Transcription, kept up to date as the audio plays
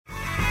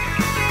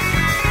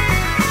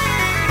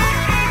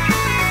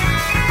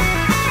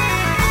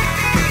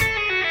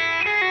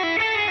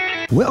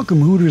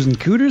Welcome, Hooters and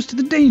Cooters, to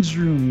the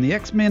Danger Room, the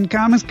X-Men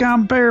Comics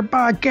Compare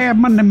podcast.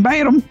 My name is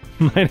Adam.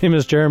 My name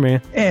is Jeremy.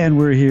 And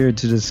we're here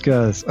to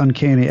discuss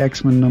Uncanny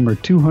X-Men number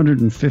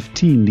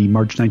 215, the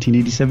March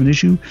 1987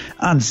 issue,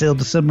 on sale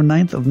December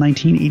 9th of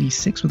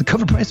 1986 with a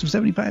cover price of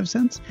 75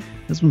 cents.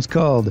 This one's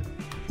called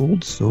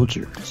Old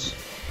Soldiers.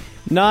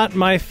 Not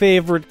my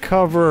favorite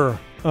cover.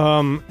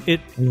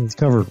 Its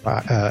cover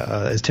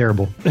is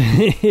terrible.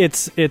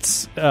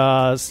 It's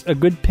a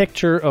good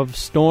picture of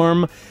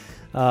Storm,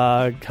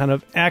 kind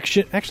of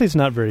action. Actually, it's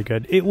not very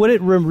good. What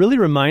it really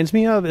reminds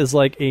me of is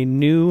like a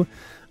new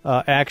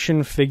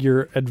action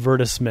figure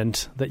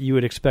advertisement that you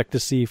would expect to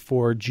see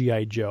for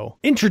G.I. Joe.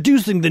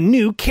 Introducing the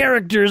new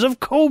characters of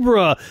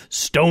Cobra,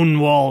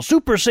 Stonewall,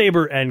 Super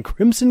Saber, and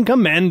Crimson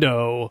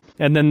Commando.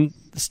 And then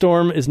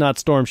Storm is not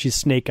Storm, she's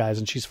Snake Eyes,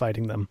 and she's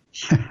fighting them.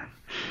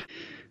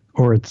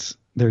 Or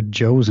they're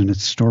Joe's and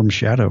it's Storm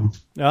Shadow.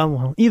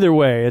 Well, either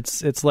way,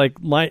 it's like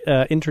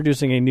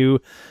introducing a new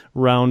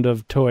round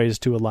of toys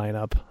to a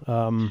lineup.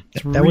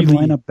 That would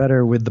line up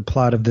better with the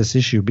plot of this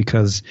issue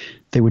because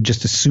they would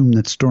just assume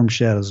that Storm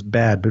Shadow's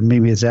bad, but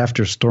maybe it's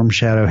after Storm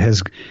Shadow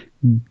has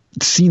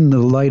seen the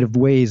light of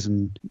ways,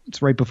 and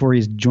it's right before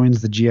he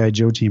joins the G.I.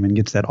 Joe team and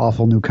gets that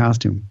awful new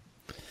costume.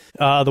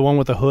 The one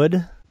with the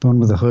hood? The one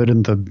with the hood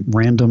and the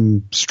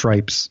random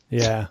stripes.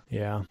 Yeah.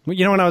 You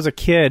know, when I was a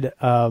kid,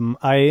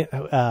 I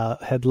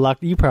had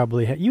lucked. You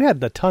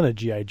had a ton of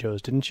G.I.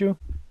 Joes, didn't you?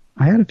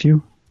 I had a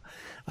few.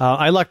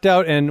 I lucked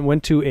out and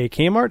went to a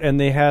Kmart, and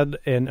they had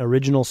an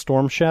original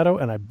Storm Shadow,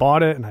 and I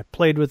bought it, and I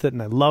played with it,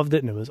 and I loved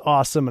it, and it was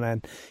awesome.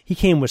 And he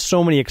came with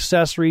so many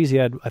accessories. He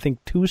had, I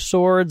think, 2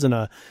 swords, and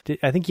I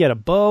think he had a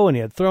bow, and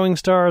he had throwing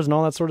stars, and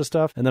all that sort of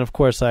stuff. And then, of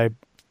course, I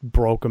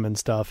broke him and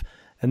stuff.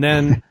 And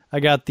then I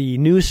got the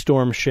new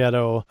Storm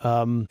Shadow,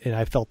 and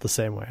I felt the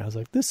same way. I was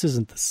like, this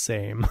isn't the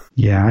same.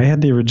 Yeah, I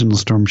had the original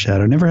Storm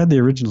Shadow. Never had the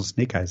original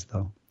Snake Eyes,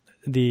 though.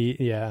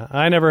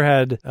 I never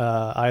had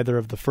either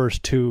of the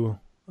first 2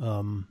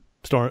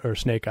 Storm or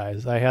Snake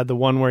Eyes. I had the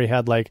one where he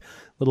had like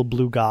little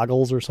blue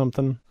goggles or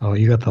something. Oh,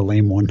 you got the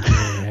lame one.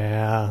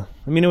 Yeah.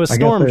 I mean, it was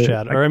Storm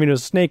Shadow. It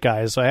was Snake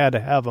Eyes, so I had to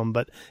have them,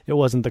 but it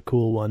wasn't the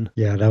cool one.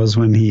 Yeah, that was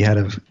when he had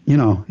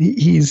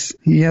he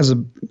has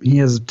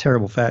a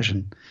terrible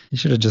fashion. He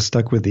should have just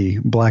stuck with the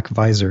black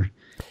visor.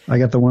 I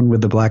got the one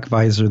with the black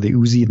visor, the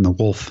Uzi, and the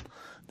wolf.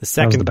 The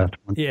second, that was the best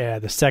one. Yeah,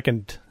 the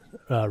second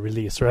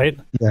release, right?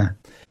 Yeah.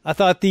 I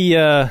thought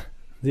the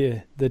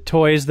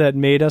toys that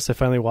made us, I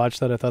finally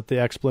watched that. I thought the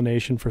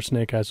explanation for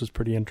Snake Eyes was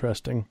pretty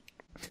interesting.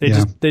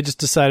 They just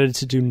decided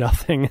to do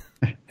nothing,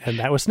 and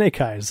that was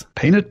Snake Eyes.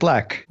 Paint it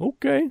black.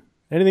 Okay.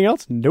 Anything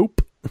else?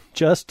 Nope.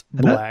 Just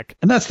black.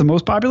 And that's the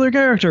most popular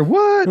character.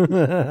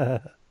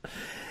 What?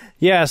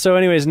 Yeah, so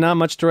anyways, not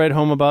much to write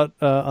home about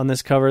on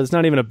this cover. It's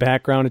not even a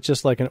background. It's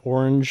just like an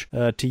orange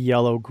to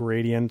yellow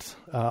gradient.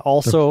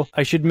 Also,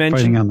 I should mention...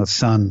 Fighting on the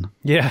sun.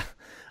 Yeah.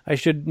 I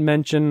should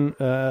mention,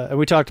 and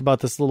we talked about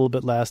this a little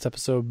bit last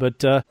episode, but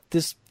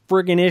this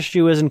friggin'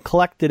 issue isn't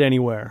collected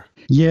anywhere.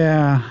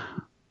 Yeah.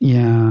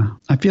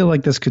 I feel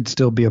like this could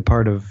still be a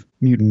part of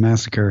Mutant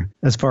Massacre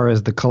as far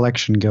as the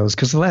collection goes,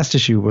 because the last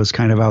issue was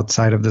kind of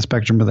outside of the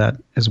spectrum of that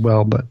as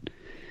well, but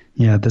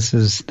yeah, this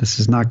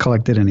is not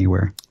collected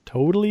anywhere.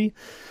 Totally.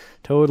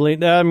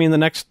 I mean, the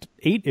next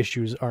 8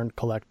 issues aren't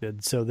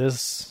collected, so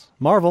this...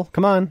 Marvel,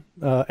 come on.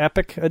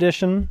 Epic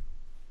edition...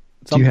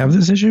 Do you have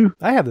this issue?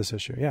 I have this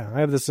issue, yeah. I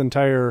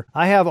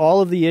have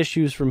all of the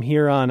issues from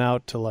here on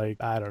out to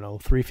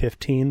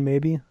 315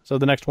 maybe. So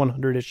the next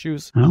 100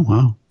 issues. Oh,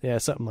 wow. Yeah,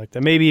 something like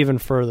that. Maybe even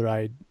further,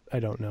 I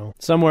don't know.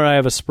 Somewhere I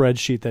have a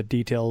spreadsheet that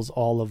details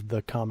all of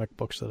the comic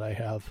books that I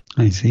have.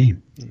 I see.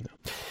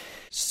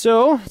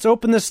 So let's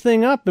open this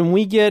thing up and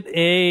we get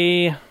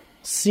a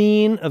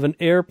scene of an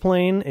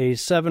airplane, a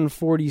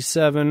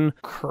 747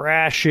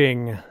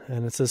 crashing,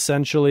 and it's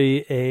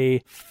essentially a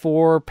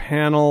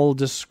 4-panel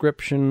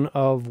description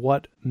of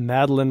what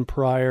Madeline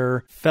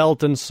Pryor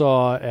felt and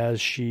saw as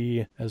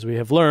she, as we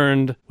have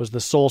learned, was the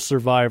sole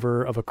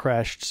survivor of a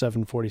crashed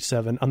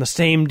 747 on the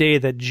same day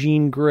that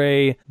Jean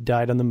Grey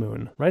died on the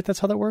moon. Right? That's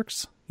how that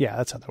works? Yeah,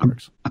 that's how that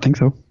works. I think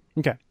so.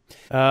 Okay.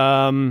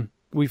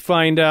 We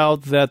find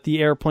out that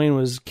the airplane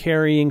was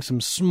carrying some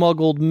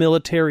smuggled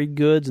military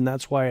goods, and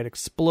that's why it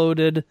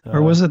exploded.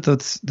 Or was it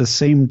the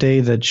same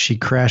day that she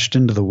crashed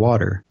into the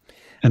water,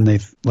 and they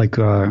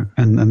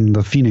and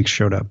the Phoenix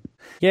showed up?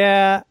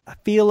 Yeah, I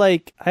feel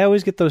like I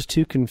always get those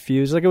two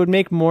confused. Like, it would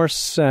make more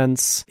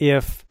sense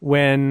if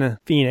when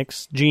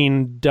Phoenix,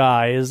 Jean,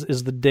 dies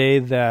is the day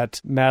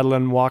that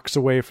Madeline walks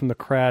away from the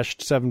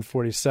crashed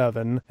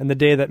 747, and the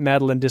day that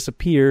Madeline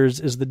disappears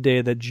is the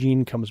day that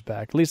Jean comes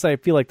back. At least I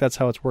feel like that's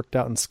how it's worked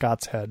out in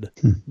Scott's head.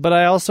 But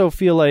I also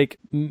feel like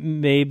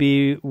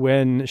maybe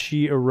when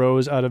she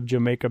arose out of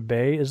Jamaica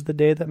Bay is the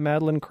day that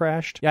Madeline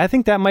crashed. Yeah, I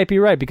think that might be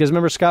right, because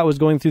remember Scott was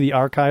going through the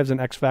archives in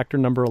X Factor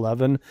number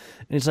 11, and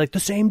it's like, the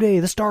same day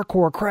the Star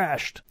Corps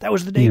crashed. That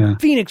was the day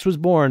Phoenix was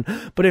born.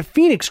 But if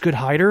Phoenix could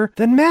hide her,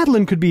 then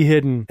Madeline could be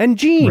hidden. And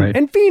Jean,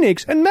 and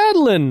Phoenix, and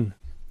Madeline.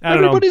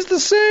 Everybody's the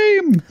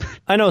same.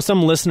 I know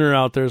some listener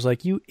out there is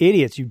like, you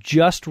idiots, you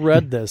just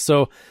read this.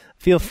 So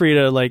feel free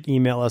to like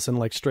email us and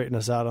like straighten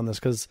us out on this,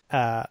 because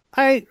I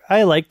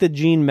like the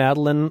Jean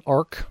Madeline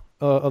arc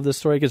of this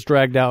story. It gets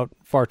dragged out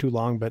far too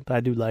long, but I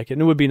do like it.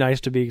 And it would be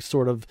nice to be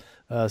sort of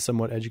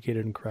somewhat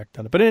educated and correct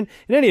on it. But in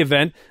any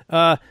event,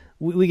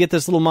 we get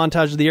this little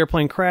montage of the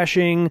airplane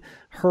crashing,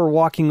 her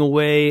walking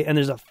away, and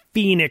there's a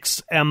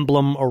phoenix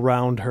emblem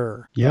around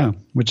her. Yeah,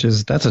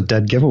 that's a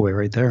dead giveaway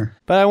right there.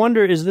 But I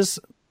wonder, is this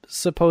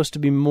supposed to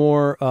be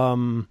more,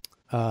 how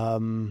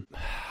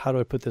do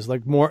I put this?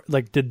 Like more,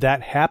 like, did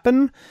that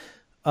happen?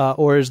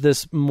 Or is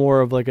this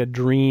more of like a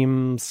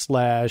dream /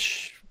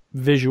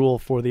 visual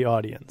for the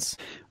audience?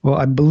 Well,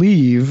 I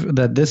believe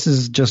that this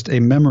is just a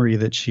memory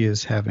that she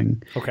is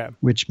having. Okay.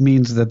 Which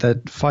means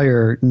that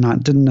fire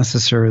didn't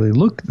necessarily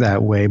look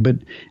that way, but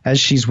as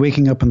she's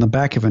waking up in the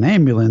back of an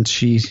ambulance,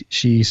 she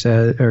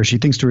said, or she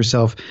thinks to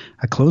herself,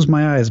 I close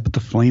my eyes, but the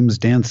flames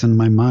dance in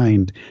my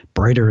mind,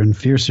 brighter and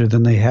fiercer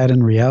than they had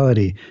in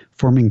reality,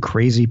 forming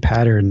crazy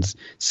patterns,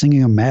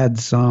 singing a mad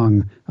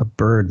song, a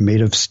bird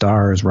made of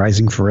stars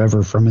rising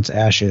forever from its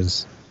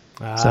ashes.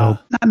 So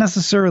not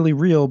necessarily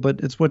real, but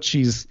it's what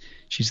she's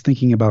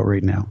thinking about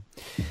right now.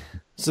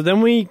 So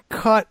then we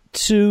cut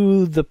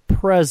to the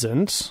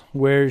present,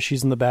 where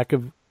she's in the back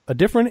of a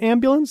different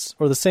ambulance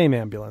or the same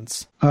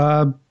ambulance?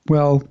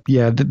 Well,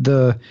 yeah,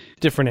 the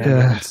different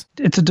ambulance.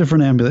 It's a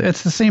different ambulance.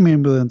 It's the same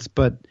ambulance,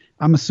 but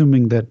I'm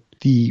assuming that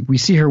we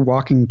see her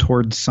walking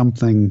towards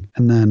something,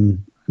 and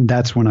then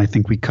that's when I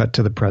think we cut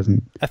to the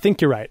present. I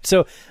think you're right.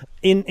 So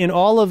in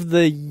all of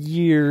the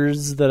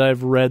years that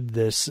I've read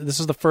this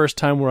is the first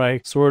time where I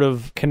sort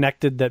of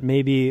connected that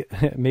maybe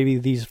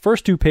these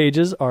first 2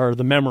 pages are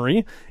the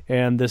memory,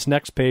 and this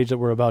next page that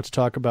we're about to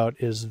talk about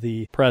is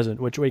the present,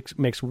 which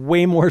makes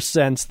way more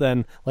sense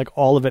than like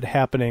all of it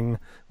happening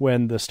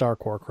when the Star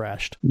Corps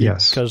crashed.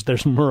 Yes. Because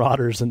there's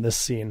marauders in this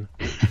scene.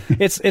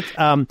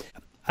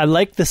 I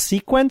like the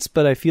sequence,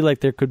 but I feel like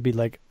there could be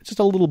like just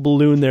a little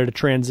balloon there to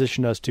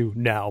transition us to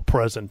now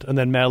present, and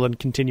then Madeline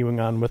continuing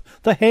on with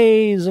the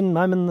haze and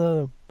I'm in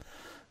the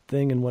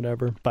thing and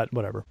whatever. But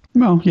whatever.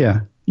 Well,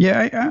 yeah.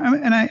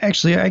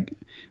 I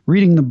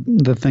reading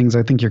the things,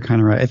 I think you're kind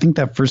of right. I think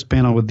that first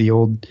panel with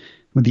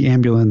the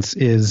ambulance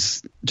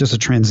is just a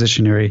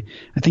transitionary.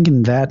 I think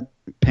in that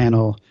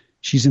panel,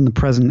 she's in the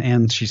present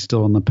and she's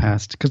still in the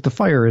past because the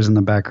fire is in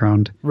the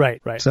background.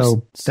 Right.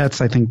 So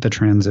that's, I think, the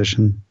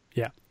transition.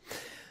 Yeah.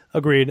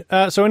 Agreed.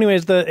 So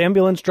anyways, the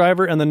ambulance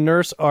driver and the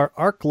nurse are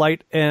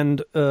Arclight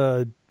and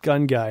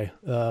gun guy.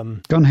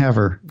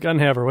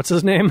 Gunhaver. What's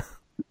his name?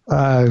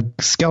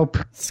 Scalp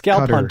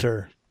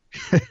Hunter.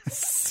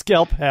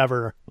 Scalp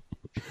Haver.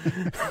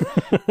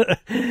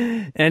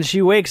 And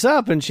she wakes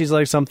up and she's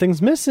like,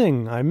 something's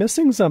missing. I'm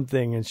missing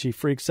something. And she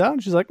freaks out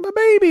and she's like, my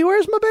baby,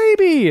 where's my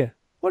baby?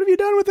 What have you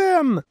done with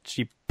him?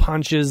 She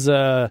punches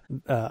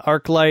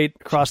Arclight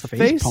across the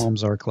face.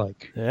 Palms Arclight.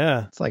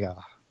 Yeah. It's like a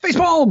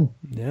facepalm!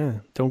 Yeah,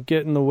 don't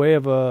get in the way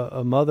of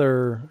a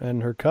mother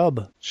and her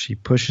cub. She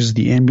pushes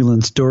the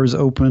ambulance doors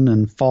open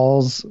and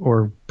falls,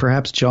 or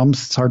perhaps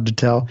jumps, it's hard to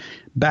tell,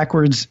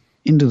 backwards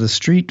into the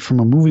street from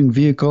a moving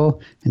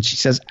vehicle, and she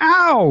says,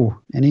 ow!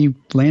 Any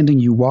landing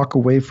you walk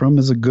away from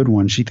is a good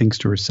one, she thinks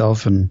to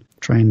herself, and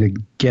trying to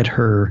get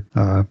her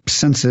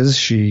senses,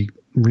 she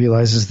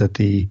realizes that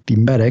the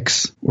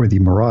medics, or the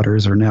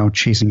marauders, are now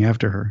chasing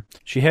after her.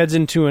 She heads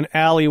into an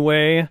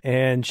alleyway,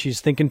 and she's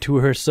thinking to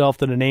herself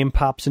that a name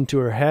pops into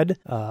her head.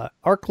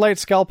 Arclight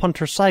Scalp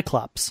Hunter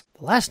Cyclops.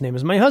 The last name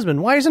is my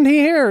husband. Why isn't he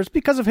here? It's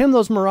because of him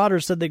those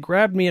marauders said they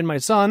grabbed me and my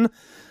son.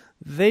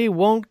 They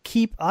won't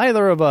keep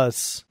either of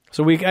us.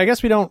 So I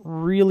guess we don't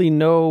really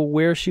know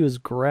where she was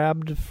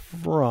grabbed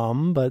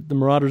from, but the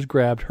marauders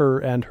grabbed her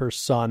and her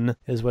son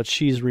is what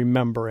she's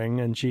remembering,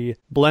 and she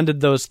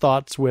blended those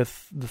thoughts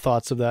with the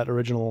thoughts of that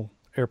original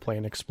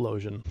airplane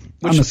explosion.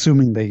 I'm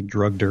assuming they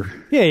drugged her.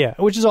 Yeah,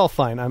 which is all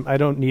fine. I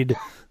don't need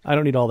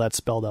all that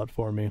spelled out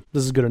for me.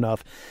 This is good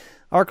enough.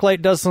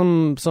 Arclight does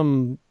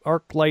some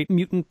Arclight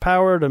mutant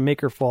power to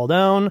make her fall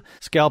down.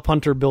 Scalp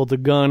Hunter builds a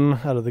gun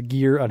out of the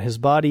gear on his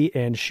body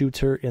and shoots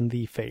her in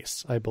the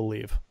face, I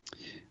believe.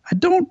 I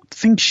don't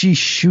think she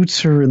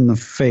shoots her in the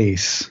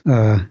face.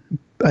 I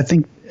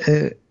think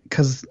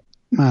because,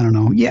 I don't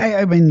know. Yeah,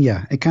 I mean,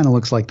 yeah, it kind of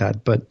looks like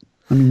that. But,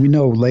 I mean, we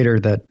know later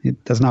that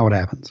that's not what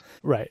happens.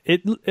 Right.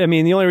 The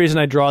only reason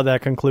I draw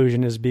that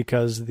conclusion is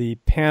because the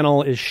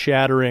panel is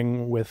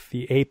shattering with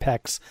the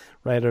apex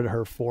right at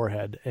her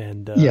forehead.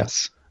 And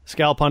yes.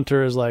 Scalp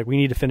Hunter is like, we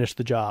need to finish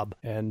the job.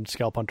 And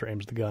Scalp Hunter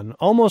aims the gun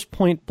almost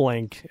point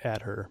blank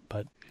at her,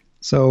 but...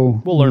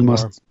 So we'll learn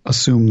must more.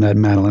 Assume that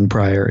Madeline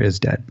Pryor is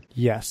dead.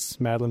 Yes,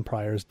 Madeline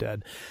Pryor is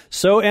dead.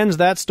 So ends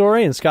that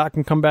story, and Scott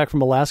can come back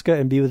from Alaska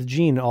and be with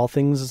Jean. All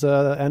things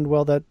end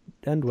well that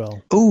end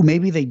well. Oh,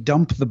 maybe they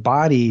dump the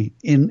body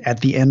in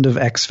at the end of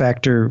X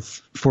Factor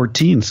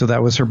 14, so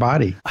that was her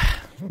body.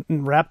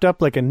 Wrapped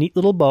up like a neat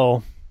little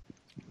bow.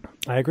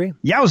 I agree.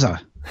 Yowza!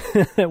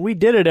 We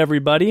did it,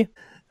 everybody.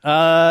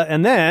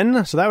 And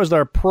then, so that was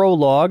our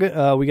prologue.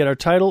 We get our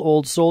title,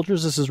 Old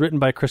Soldiers. This is written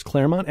by Chris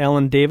Claremont.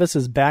 Alan Davis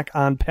is back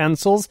on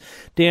pencils.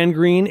 Dan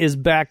Green is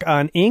back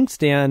on inks.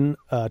 Tom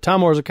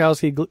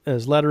Orzechowski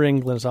is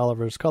lettering, Glynis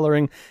Oliver is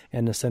coloring,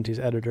 and Nascenti's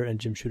editor, and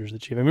Jim Shooter's the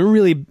chief. I mean,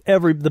 really,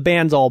 the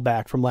band's all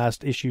back from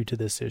last issue to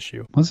this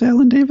issue. Was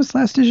Alan Davis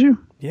last issue?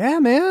 Yeah,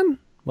 man.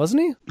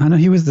 Wasn't he? I know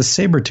he was the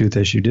Sabretooth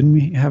issue. Didn't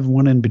we have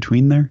one in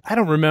between there? I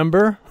don't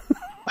remember.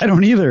 I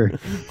don't either.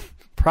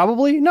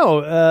 Probably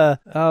no.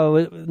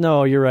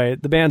 No, you're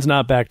right. The band's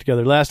not back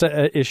together. Last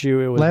issue,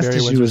 it was last Barry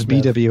issue Windsor was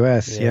Smith.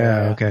 BWS.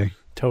 Yeah, okay.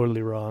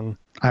 Totally wrong.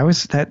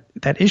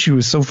 That issue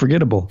was so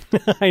forgettable.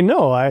 I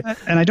know.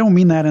 And I don't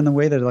mean that in the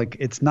way that like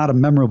it's not a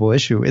memorable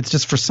issue. It's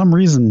just for some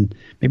reason,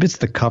 maybe it's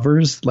the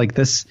covers like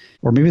this,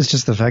 or maybe it's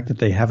just the fact that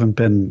they haven't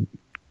been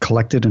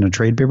collected in a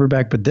trade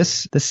paperback. But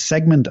this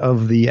segment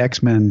of the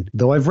X-Men,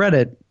 though I've read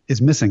it,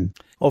 is missing.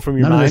 Oh, from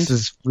your mind? mind? None of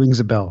this rings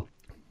a bell.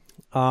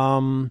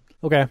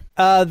 Okay.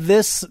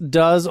 This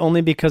does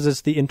only because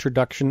it's the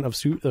introduction of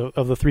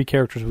the three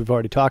characters we've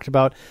already talked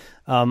about.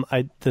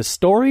 The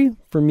story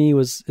for me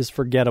is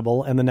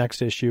forgettable, and the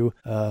next issue.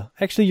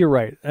 Actually, you're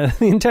right.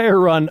 The entire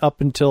run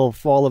up until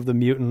Fall of the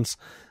Mutants.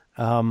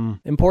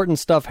 Important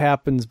stuff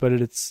happens, but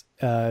it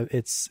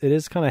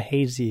is kind of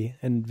hazy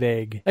and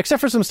vague,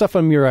 except for some stuff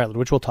on Muir Island,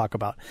 which we'll talk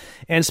about.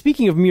 And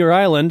speaking of Muir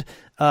Island,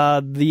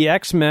 the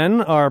X-Men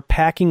are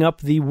packing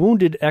up the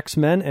wounded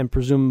X-Men and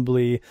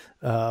presumably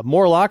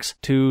Morlocks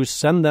to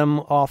send them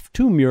off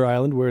to Muir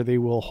Island, where they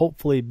will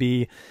hopefully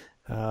be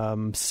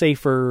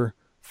safer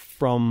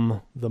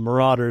from the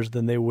Marauders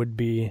than they would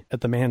be at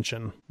the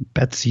mansion.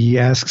 Betsy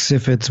asks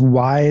if it's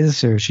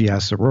wise, or she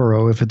asks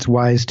Aurora if it's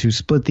wise to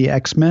split the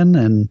X-Men,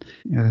 and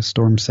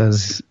Storm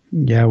says,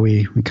 yeah,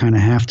 we kind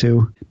of have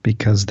to,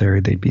 because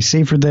they'd be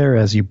safer there,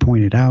 as you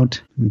pointed out.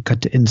 We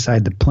cut to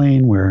inside the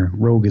plane where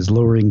Rogue is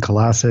lowering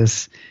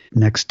Colossus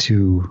next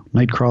to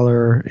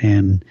Nightcrawler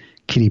and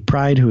Kitty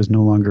Pryde, who is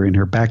no longer in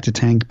her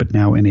back-to-tank, but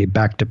now in a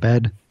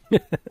back-to-bed.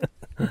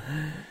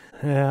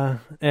 Yeah,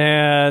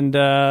 and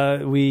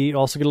we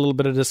also get a little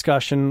bit of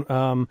discussion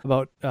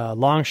about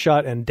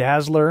Longshot and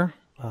Dazzler,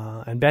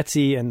 and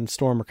Betsy and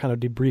Storm are kind of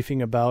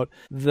debriefing about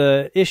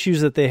the issues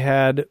that they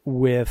had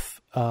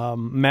with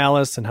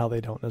Malice and how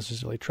they don't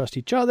necessarily trust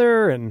each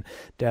other, and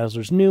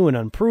Dazzler's new and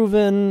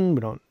unproven.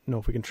 We don't know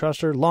if we can trust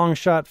her.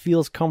 Longshot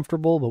feels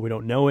comfortable, but we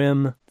don't know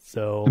him.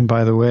 So, and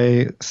by the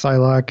way,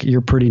 Psylocke,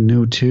 you're pretty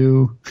new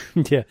too.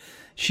 Yeah,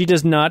 she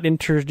does not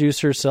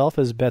introduce herself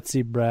as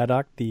Betsy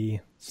Braddock, the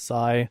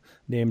Psy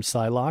named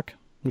Psylocke,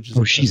 which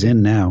is she's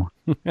in now.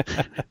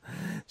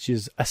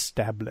 She's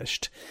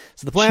established.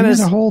 So the plan is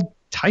a whole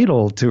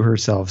title to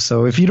herself.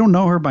 So if you don't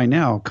know her by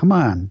now, come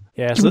on,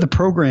 yeah, give the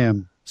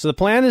program. So the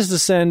plan is to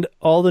send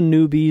all the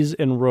newbies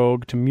and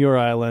Rogue to Muir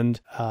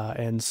Island,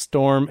 and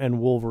Storm and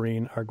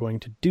Wolverine are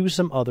going to do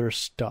some other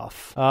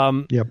stuff.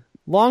 Yep.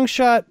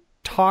 Longshot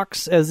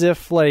talks as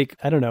if, like,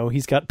 I don't know,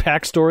 he's got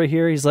backstory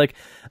here. He's like,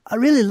 I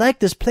really like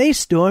this place,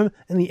 Storm,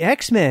 and the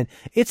X-Men.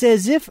 It's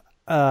as if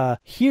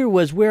here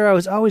was where I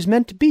was always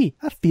meant to be.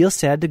 I feel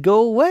sad to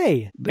go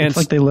away. It's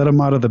like they let him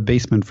out of the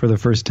basement for the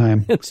first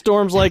time. And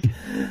Storm's like,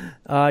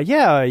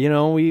 yeah, you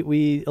know,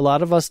 we a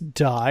lot of us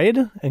died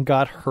and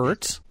got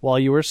hurt while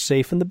you were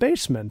safe in the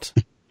basement.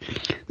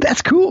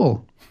 That's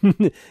cool.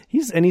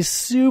 He's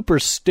super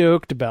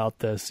stoked about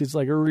this. He's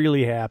like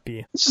really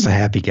happy. This is a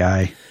happy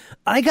guy.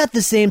 I got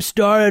the same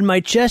star on my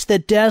chest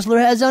that Dazzler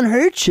has on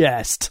her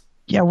chest.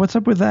 Yeah, what's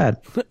up with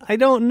that? I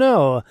don't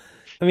know.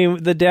 I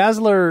mean, the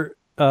Dazzler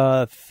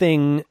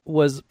thing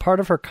was part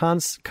of her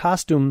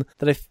costume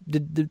that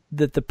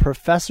that the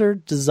professor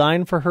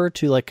designed for her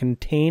to like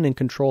contain and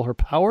control her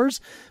powers.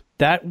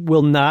 That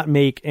will not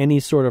make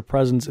any sort of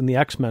presence in the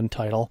X-Men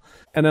title.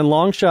 And then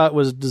Longshot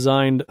was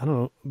designed, I don't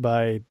know,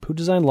 by who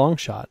designed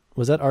Longshot?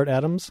 Was that Art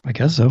Adams? I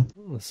guess so.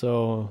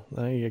 So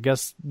I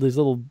guess these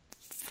little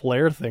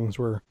flare things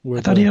were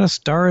I thought he had a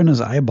star in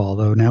his eyeball,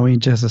 though. Now he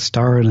just has a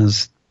star in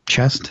his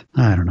chest.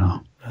 I don't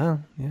know.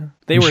 Yeah.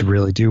 We should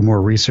really do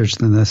more research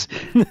than this.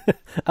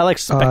 I like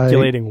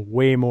speculating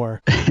way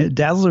more.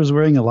 Dazzler's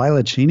wearing a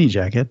Lila Cheney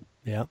jacket.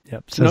 Yep.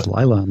 It says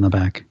Lila on the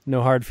back.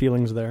 No hard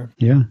feelings there.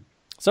 Yeah.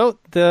 So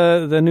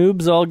the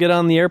noobs all get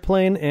on the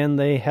airplane and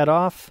they head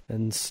off.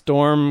 And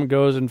Storm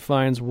goes and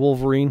finds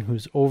Wolverine,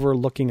 who's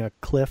overlooking a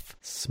cliff,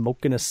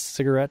 smoking a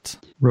cigarette.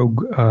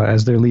 Rogue,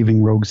 as they're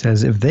leaving, Rogue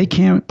says, if they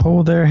can't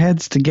pull their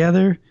heads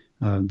together,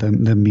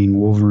 them being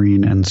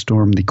Wolverine and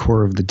Storm, the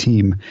core of the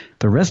team,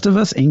 the rest of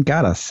us ain't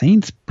got a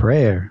saint's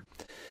prayer.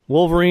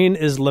 Wolverine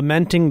is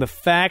lamenting the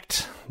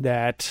fact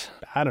that,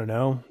 I don't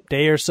know, a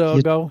day or so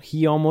ago,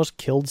 he almost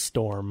killed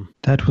Storm.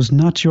 That was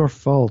not your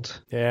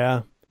fault.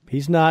 Yeah.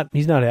 He's not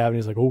having.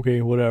 He's like,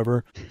 okay,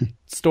 whatever.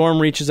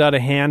 Storm reaches out a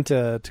hand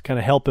to kind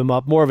of help him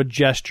up. More of a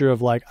gesture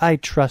of like, I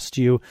trust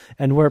you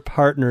and we're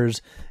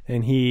partners.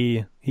 And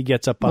he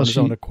gets up on his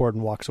own accord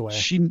and walks away.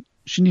 She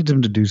needs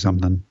him to do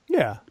something.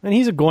 Yeah. And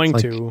he's going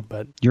to,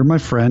 but you're my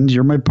friend.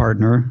 You're my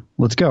partner.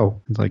 Let's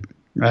go. It's like,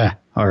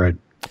 all right.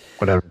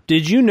 whatever.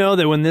 Did you know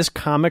that when this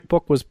comic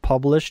book was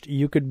published,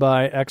 you could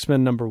buy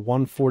X-Men number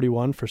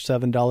 141 for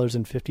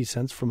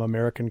 $7.50 from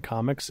American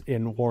Comics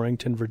in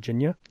Warrington,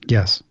 Virginia?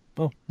 Yes.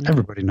 Oh, okay.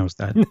 Everybody knows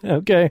that.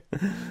 Okay.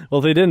 Well,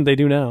 if they didn't, they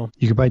do now.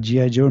 You could buy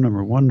G.I. Joe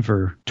number 1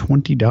 for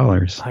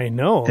 $20. I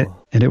know.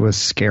 And it was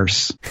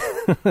scarce.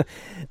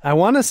 I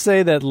want to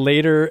say that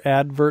later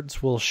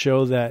adverts will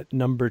show that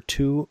number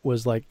 2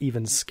 was like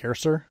even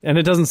scarcer. And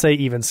it doesn't say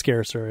even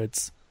scarcer.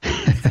 It's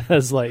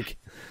as like...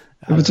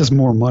 It was just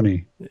more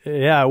money.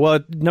 Yeah,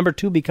 well, number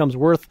 2 becomes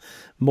worth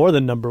more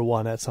than number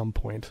 1 at some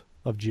point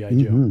of G.I. Joe.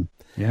 Mm-hmm.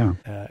 Yeah.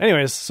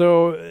 Anyways,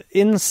 so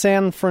in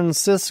San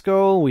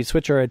Francisco, we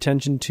switch our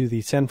attention to the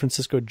San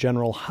Francisco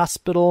General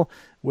Hospital,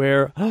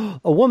 where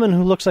a woman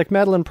who looks like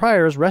Madeline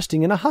Pryor is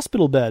resting in a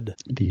hospital bed.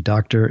 The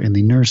doctor and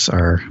the nurse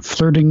are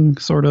flirting,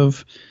 sort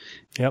of.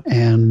 Yep.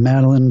 And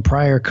Madeline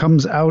Pryor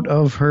comes out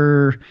of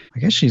her, I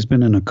guess she's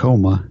been in a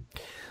coma.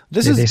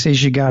 They say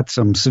she got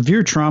some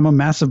severe trauma,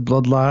 massive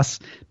blood loss.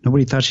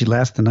 Nobody thought she'd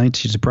last the night.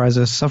 She surprised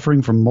us,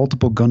 suffering from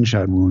multiple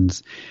gunshot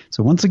wounds.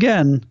 So once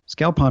again,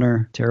 Scalp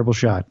Hunter, terrible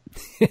shot.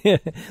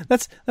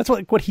 That's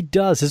what he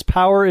does. His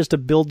power is to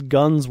build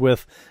guns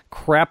with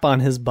crap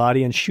on his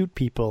body and shoot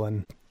people,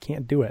 and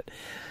can't do it.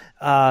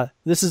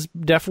 This is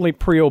definitely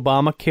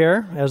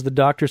pre-Obamacare, as the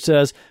doctor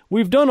says.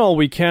 We've done all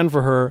we can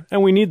for her,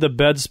 and we need the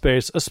bed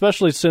space,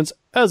 especially since,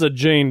 as a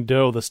Jane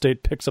Doe, the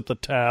state picks up the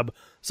tab.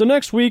 So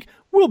next week,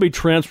 we'll be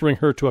transferring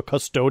her to a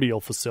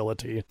custodial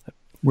facility.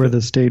 Where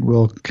the state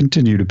will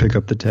continue to pick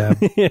up the tab.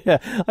 Yeah,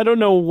 I don't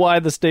know why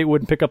the state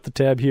wouldn't pick up the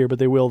tab here, but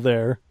they will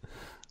there.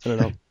 I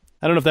don't know.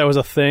 I don't know if that was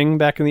a thing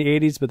back in the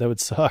 80s, but that would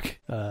suck.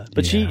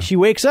 But yeah. She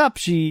wakes up.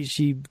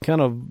 She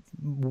kind of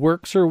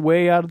works her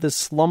way out of this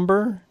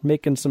slumber,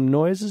 making some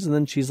noises, and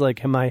then she's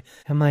like, Am I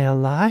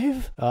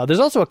alive? There's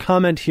also a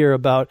comment here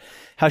about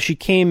how she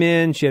came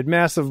in, she had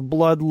massive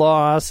blood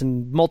loss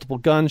and multiple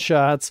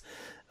gunshots,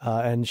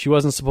 and she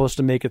wasn't supposed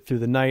to make it through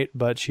the night,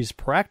 but she's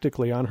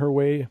practically on her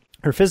way,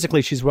 or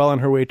physically she's well on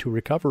her way to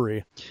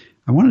recovery.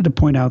 I wanted to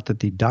point out that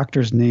the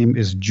doctor's name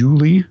is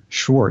Julie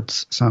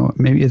Schwartz. So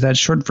maybe is that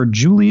short for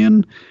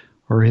Julian,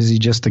 or is he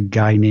just a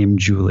guy named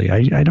Julie?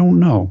 I don't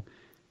know.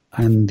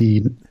 And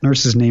the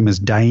nurse's name is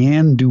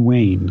Diane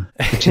Duane,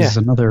 which is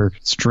another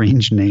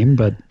strange name,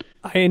 but...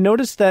 I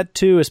noticed that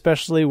too,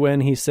 especially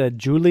when he said,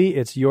 Julie,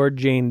 it's your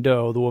Jane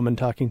Doe, the woman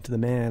talking to the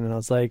man. And I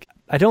was like,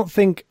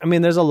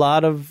 there's a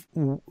lot of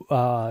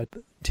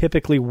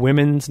typically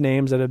women's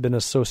names that have been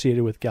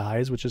associated with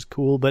guys, which is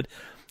cool, but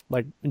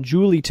like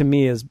Julie to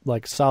me is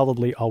like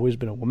solidly always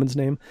been a woman's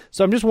name.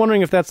 So I'm just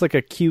wondering if that's like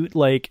a cute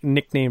like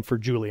nickname for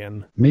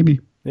Julian. Maybe.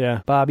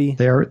 Yeah. Bobby.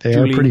 They are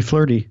pretty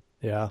flirty.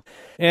 Yeah.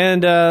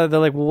 And they're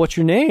like, well, what's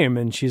your name?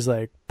 And she's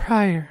like,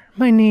 Pryor.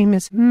 My name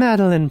is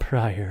Madeline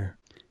Pryor.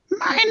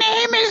 My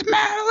name is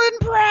Madeline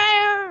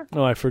Pryor.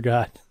 Oh, I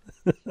forgot.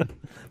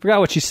 Forgot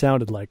what she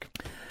sounded like.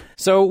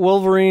 So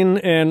Wolverine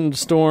and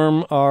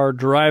Storm are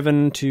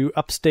driving to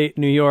upstate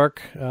New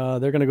York. They're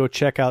going to go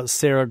check out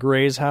Sarah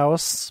Gray's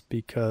house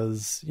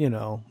because,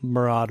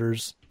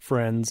 marauders,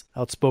 friends,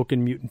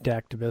 outspoken mutant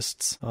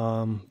activists.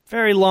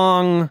 Very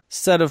long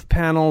set of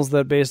panels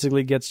that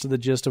basically gets to the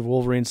gist of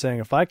Wolverine saying,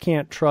 if I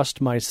can't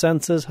trust my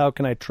senses, how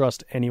can I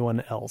trust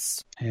anyone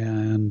else?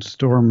 And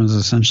Storm is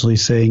essentially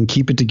saying,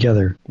 keep it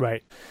together.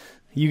 Right.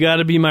 You got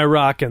to be my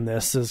rock in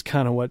this is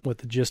kind of what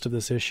the gist of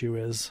this issue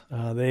is.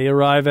 They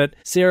arrive at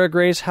Sarah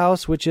Gray's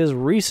house, which has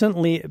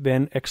recently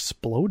been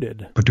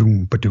exploded.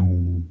 Ba-doom,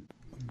 ba-doom.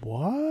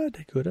 What?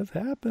 It could have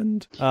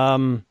happened.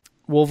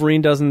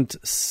 Wolverine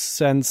doesn't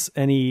sense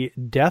any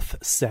death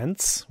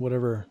sense,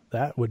 whatever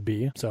that would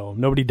be. So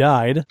nobody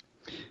died.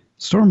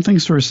 Storm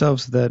thinks to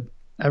herself that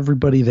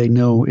everybody they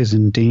know is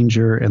in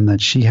danger and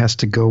that she has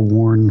to go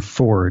warn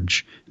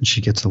Forge. And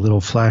she gets a little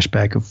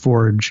flashback of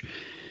Forge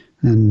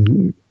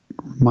and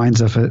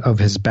reminds of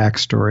his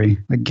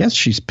backstory. I guess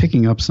she's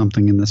picking up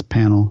something in this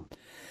panel.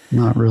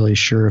 Not really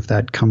sure if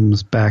that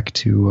comes back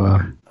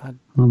to...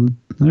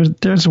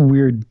 there's a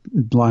weird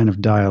line of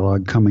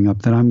dialogue coming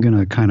up that I'm going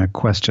to kind of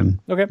question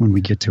when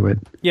we get to it.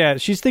 Yeah,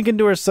 she's thinking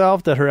to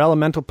herself that her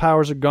elemental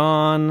powers are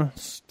gone.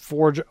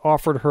 Forge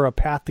offered her a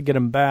path to get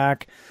him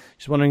back.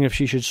 She's wondering if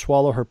she should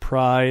swallow her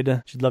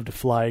pride. She'd love to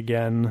fly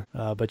again,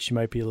 but she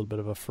might be a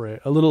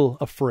little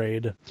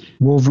afraid.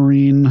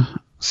 Wolverine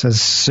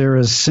says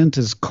Sarah's scent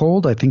is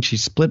cold. I think she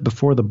split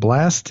before the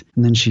blast.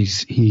 And then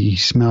he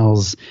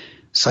smells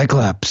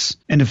Cyclops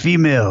and a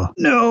female.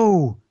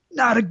 No,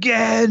 not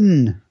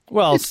again.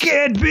 Well, it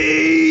can't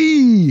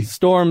be.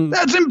 Storm.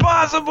 That's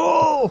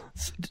impossible.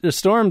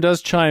 Storm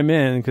does chime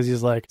in because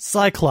he's like,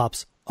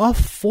 Cyclops, a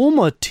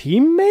former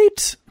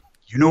teammate?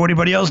 You know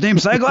anybody else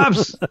named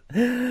Cyclops?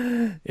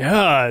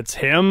 Yeah, it's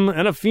him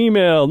and a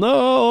female.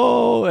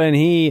 No. And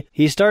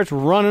he starts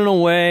running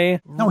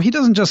away. No, he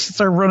doesn't just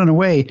start running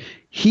away.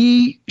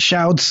 he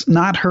shouts,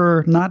 "Not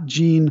her, not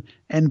Jean,"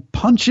 and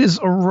punches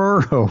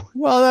Ororo.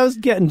 Well, I was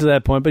getting to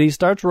that point, but he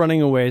starts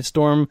running away.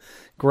 Storm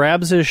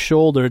grabs his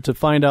shoulder to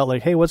find out,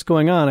 like, hey, what's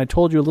going on? I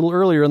told you a little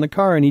earlier in the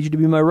car, I need you to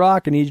be my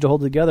rock. I need you to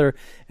hold it together.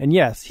 And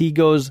yes, he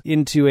goes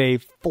into a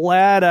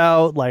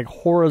flat-out, like,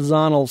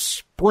 horizontal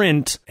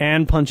sprint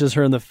and punches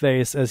her in the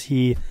face as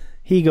he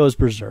goes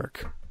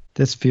berserk.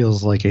 This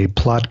feels like a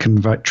plot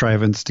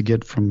contrivance to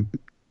get from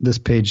this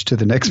page to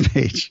the next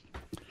page.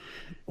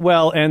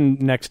 Well,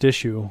 and next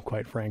issue,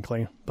 quite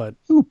frankly. But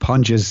who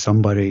punches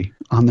somebody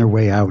on their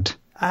way out?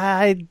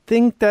 I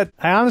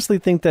honestly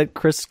think that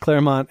Chris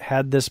Claremont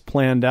had this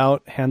planned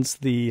out, hence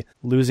the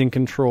losing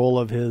control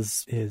of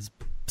his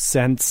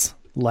sense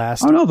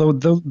last. Oh no,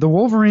 the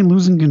Wolverine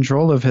losing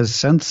control of his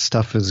sense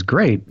stuff is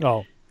great.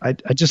 Oh, I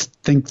just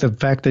think the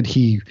fact that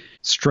he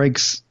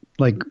strikes,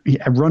 like,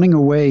 running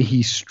away,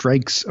 he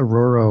strikes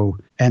Ororo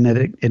and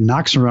it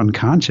knocks her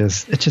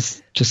unconscious. It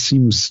just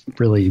seems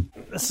really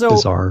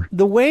bizarre.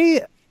 The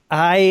way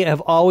I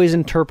have always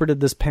interpreted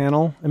this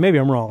panel, and maybe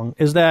I'm wrong,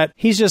 is that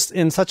he's just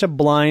in such a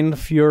blind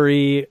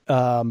fury,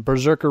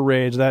 berserker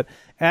rage that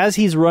as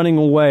he's running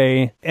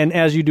away, and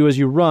as you do as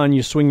you run,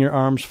 you swing your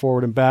arms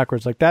forward and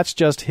backwards. Like, that's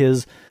just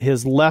his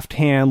left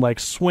hand,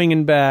 like,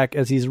 swinging back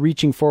as he's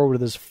reaching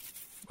forward with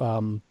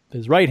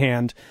his right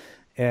hand.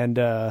 And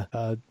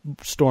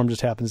Storm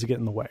just happens to get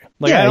in the way.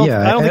 Like, I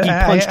don't think he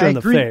punched her in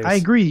the face. I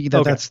agree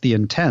that that's the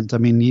intent. I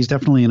mean, he's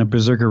definitely in a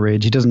berserker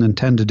rage. He doesn't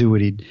intend to do what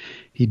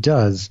he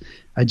does.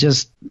 It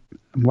just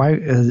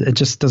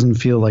doesn't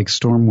feel like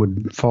Storm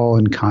would fall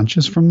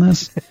unconscious from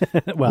this,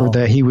 well, or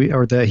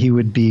that he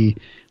would be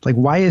like.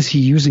 Why is he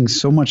using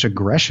so much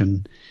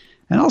aggression?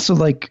 And also,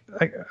 like,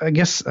 I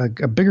guess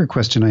a bigger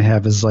question I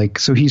have is, like,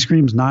 so he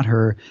screams, "Not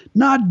her,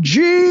 not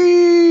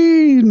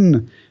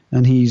Jean,"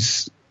 and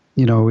he's.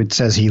 It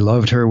says he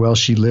loved her while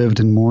she lived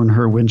and mourned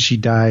her when she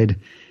died.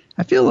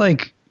 I feel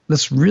like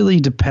this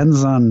really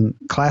depends on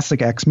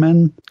classic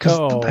X-Men,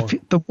 because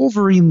the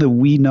Wolverine that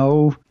we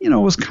know,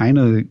 was kind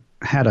of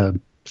had a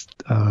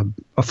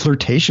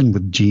flirtation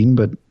with Jean,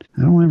 but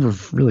I don't ever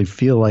really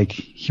feel like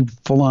he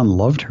full on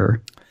loved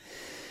her.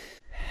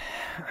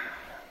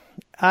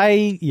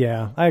 I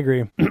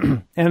agree.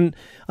 And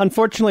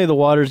unfortunately, the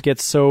waters get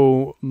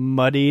so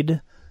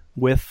muddied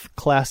with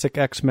classic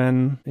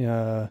X-Men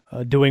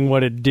doing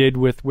what it did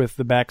with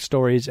the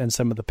backstories and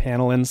some of the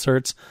panel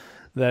inserts,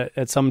 that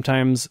at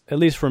sometimes, at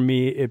least for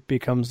me, it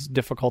becomes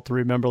difficult to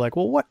remember, like,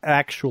 well, what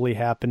actually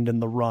happened in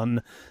the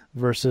run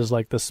versus,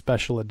 like, the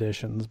special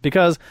editions.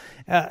 Because,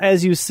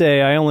 as you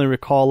say, I only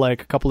recall,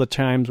 like, a couple of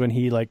times when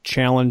he, like,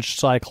 challenged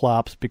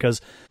Cyclops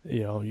because,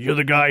 you're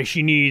the guy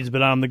she needs,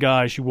 but I'm the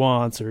guy she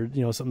wants, or,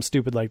 something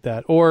stupid like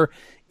that. Or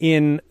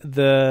in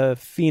the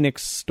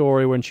Phoenix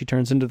story when she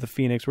turns into the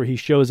Phoenix, where he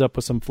shows up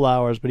with some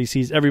flowers, but he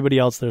sees everybody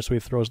else there, so he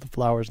throws the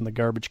flowers in the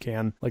garbage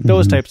can. Like,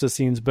 those types of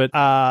scenes. But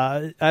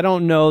I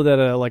don't know that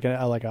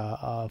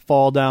a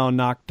fall down,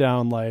 knock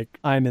down, like,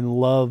 I'm in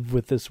love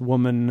with this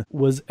woman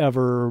was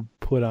ever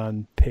put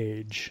on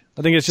page.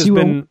 I think it's just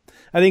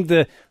I think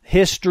the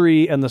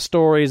history and the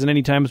stories, and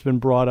any time it's been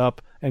brought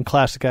up, and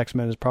classic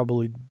X-Men is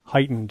probably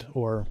heightened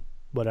or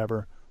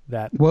whatever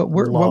that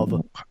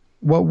love.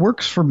 What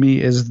works for me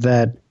is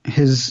that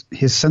his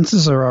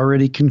senses are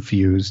already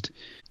confused.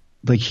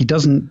 Like, he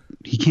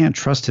can't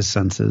trust his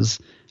senses,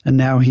 and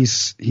now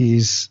he's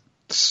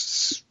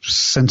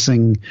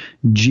sensing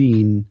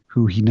Jean,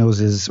 who he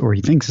knows or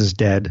he thinks is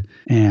dead,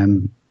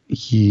 and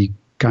he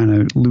kind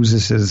of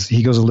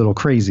he goes a little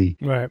crazy.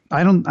 Right.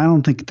 I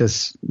don't think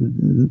this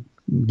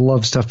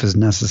love stuff is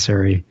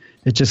necessary.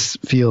 It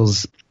just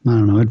feels, I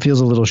don't know, it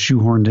feels a little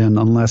shoehorned in,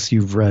 unless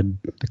you've read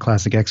the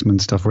classic X-Men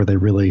stuff where they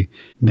really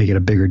make it a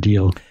bigger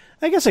deal.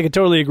 I guess I could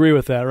totally agree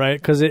with that, right?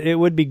 Because it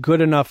would be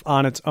good enough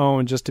on its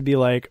own just to be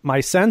like, my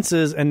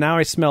senses, and now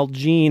I smell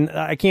Jean.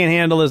 I can't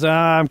handle this.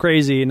 I'm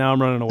crazy. Now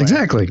I'm running away.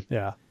 Exactly.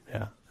 Yeah.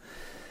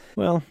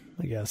 Well,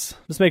 I guess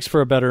this makes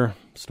for a better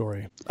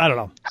story. I don't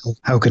know.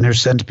 How can her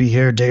scent be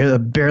here,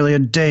 barely a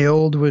day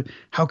old?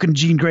 How can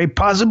Jean Grey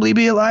possibly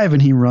be alive?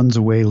 And he runs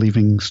away,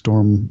 leaving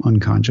Storm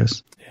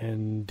unconscious.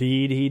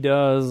 Indeed he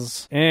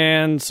does.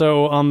 And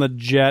so on the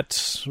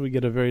jet, we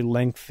get a very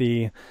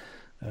lengthy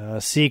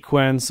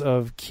sequence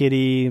of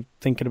Kitty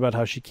thinking about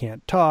how she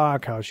can't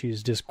talk, how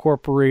she's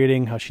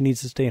discorporating, how she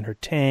needs to stay in her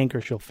tank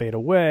or she'll fade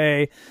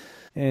away.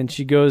 And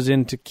she goes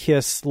in to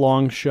kiss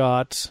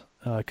Longshot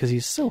because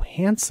he's so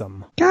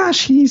handsome.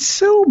 Gosh, he's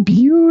so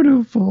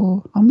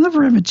beautiful. I'll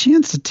never have a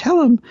chance to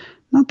tell him.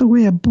 Not the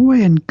way a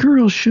boy and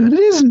girl should. It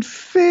isn't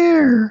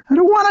fair. I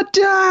don't want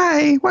to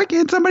die. Why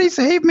can't somebody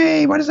save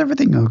me? Why does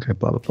everything... Okay,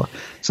 blah, blah, blah.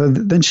 So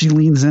then she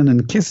leans in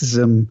and kisses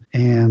him,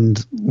 and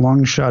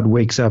Longshot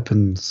wakes up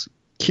and...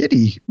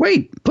 Kitty,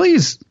 wait,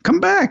 please, come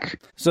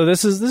back. So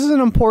this is an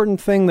important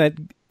thing that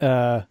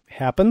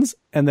happens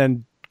and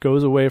then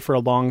goes away for a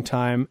long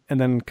time and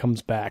then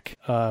comes back.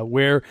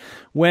 Where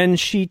when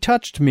she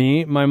touched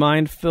me, my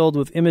mind filled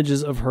with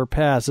images of her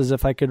past as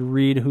if I could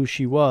read who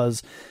she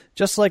was,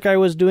 just like I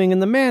was doing in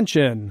the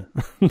mansion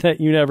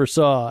that you never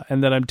saw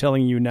and that I'm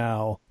telling you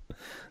now.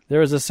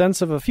 there is a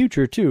sense of a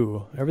future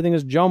too. Everything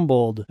is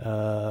jumbled.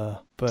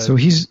 But so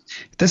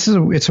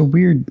it's a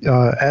weird,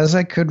 as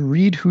I could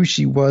read who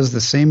she was, the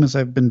same as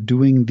I've been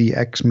doing the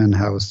X-Men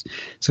house.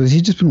 So has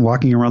he just been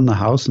walking around the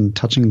house and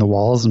touching the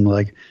walls and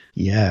like,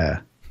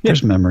 yeah,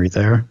 there's memory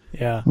there.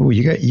 Yeah. Oh,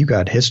 you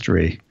got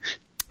history.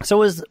 So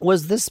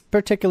was this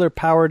particular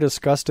power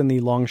discussed in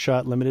the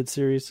Longshot Limited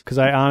series? Because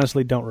I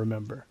honestly don't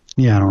remember.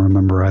 Yeah, I don't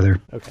remember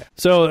either. Okay.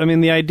 So, I mean,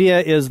 the idea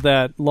is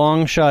that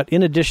Longshot,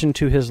 in addition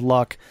to his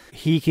luck,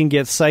 he can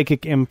get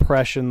psychic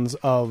impressions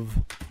of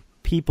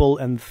people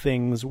and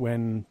things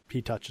when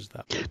he touches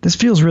them. This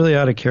feels really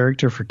out of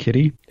character for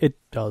Kitty. It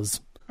does.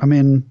 I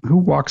mean, who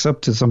walks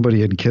up to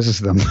somebody and kisses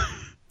them?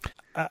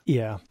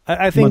 Yeah.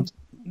 I think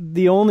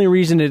the only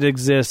reason it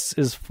exists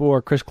is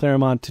for Chris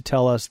Claremont to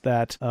tell us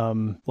that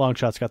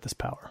Longshot's got this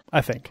power,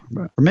 I think.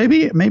 Or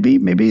maybe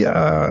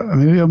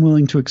I'm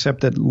willing to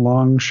accept that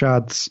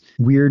Longshot's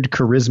weird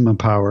charisma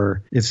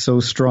power is so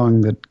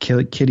strong that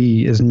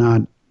Kitty is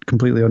not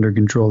completely under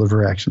control of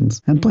her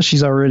actions. And plus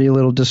she's already a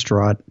little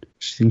distraught.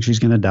 She thinks she's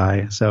going to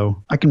die.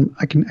 So I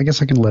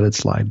guess I can let it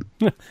slide.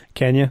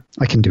 Can you?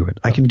 I can do it.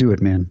 I can do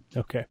it, man.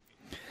 Okay.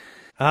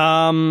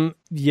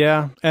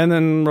 Yeah. And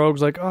then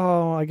Rogue's like,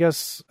 oh, I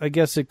guess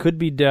it could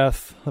be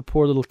Death, a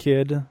poor little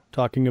kid,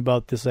 talking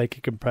about the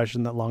psychic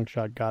impression that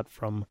Longshot got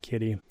from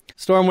Kitty.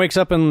 Storm wakes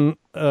up in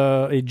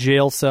a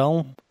jail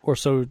cell, or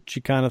so she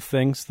kind of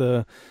thinks.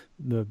 The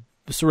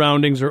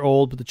surroundings are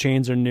old, but the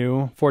chains are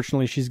new.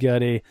 Fortunately, she's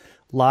got a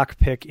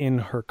lockpick in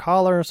her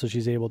collar, so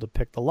she's able to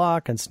pick the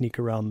lock and sneak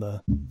around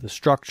the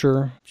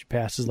structure. She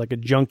passes like a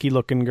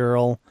junky-looking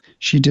girl.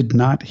 She did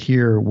not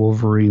hear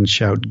Wolverine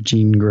shout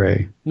Jean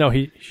Grey. No,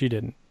 she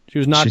didn't. She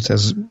was not. She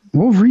says,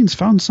 Wolverine's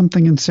found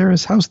something in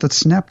Sarah's house that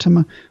snapped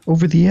him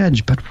over the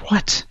edge, but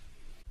what?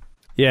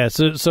 Yeah,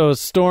 so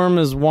Storm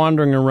is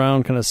wandering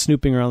around, kind of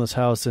snooping around this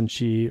house, and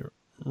she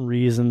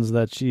reasons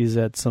that she's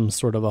at some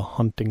sort of a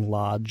hunting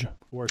lodge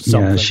or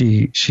something.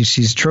 Yeah, she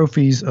sees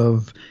trophies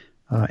of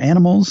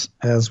animals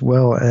as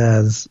well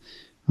as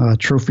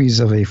trophies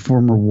of a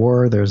former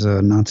war. There's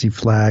a Nazi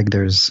flag.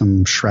 There's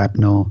some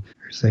shrapnel.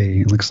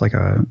 It looks like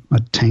a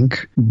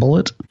tank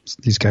bullet.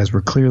 These guys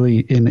were clearly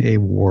in a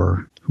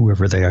war,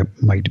 whoever they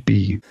might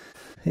be.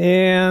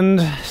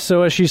 And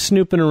so as she's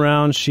snooping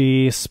around,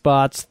 she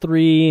spots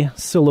 3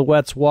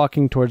 silhouettes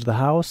walking towards the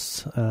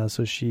house.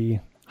 So she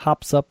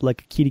hops up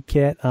like a kitty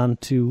cat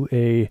onto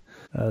a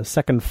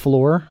second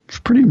floor. It's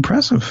pretty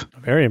impressive.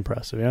 Very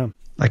impressive, yeah.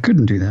 I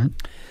couldn't do that.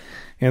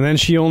 And then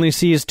she only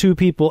sees 2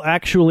 people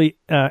actually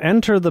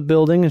enter the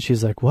building, and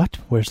she's like, what?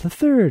 Where's the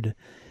third?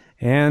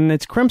 And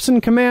it's Crimson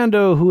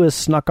Commando who has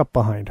snuck up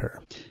behind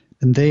her.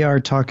 And they are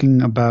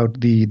talking about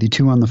the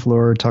 2 on the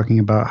floor, talking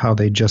about how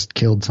they just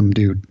killed some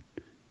dude.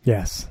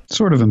 Yes.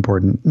 Sort of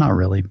important. Not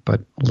really,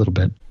 but a little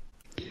bit.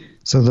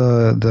 So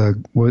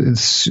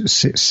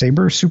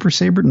Super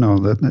Saber?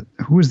 No,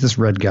 who is this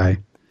red guy?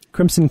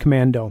 Crimson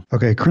Commando.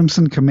 Okay,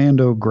 Crimson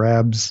Commando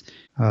grabs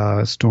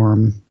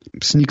Storm,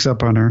 sneaks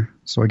up on her.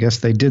 So I guess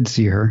they did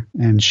see her.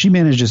 And she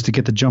manages to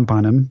get the jump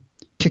on him,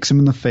 kicks him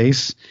in the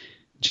face.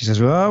 She says,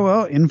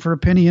 well, in for a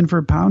penny, in for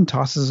a pound,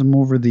 tosses him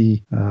over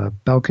the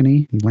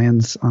balcony. He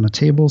lands on a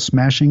table,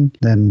 smashing.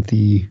 Then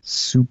the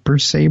Super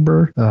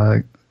Saber,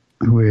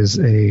 who has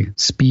a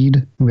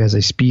speed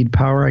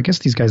power. I guess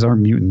these guys are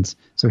mutants.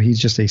 So he's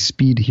just a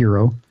speed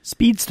hero.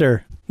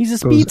 Speedster. He's a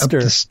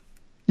speedster.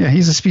 Yeah,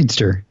 he's a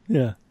speedster.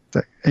 Yeah.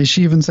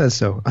 She even says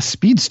so. A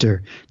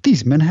speedster.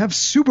 These men have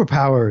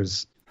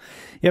superpowers.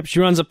 Yep,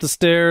 she runs up the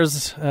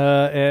stairs,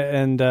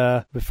 and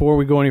before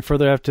we go any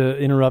further, I have to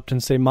interrupt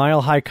and say Mile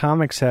High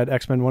Comics had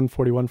X-Men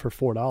 141 for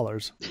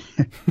 $4.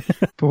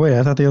 But wait,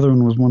 I thought the other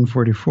one was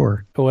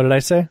 144. Oh, what did I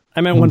say?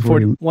 I meant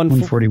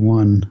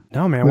 141.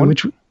 No, man.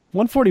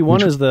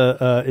 141 is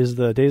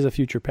the Days of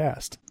Future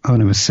Past. Oh,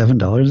 and it was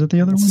 $7 at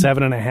the other one?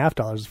 $7.50.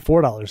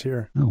 $4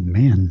 here. Oh,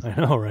 man. I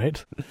know,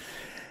 right?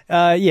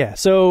 Yeah,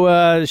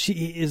 so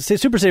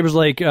Super Saber's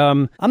like,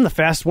 I'm one of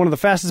the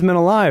fastest men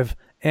alive.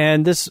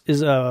 And this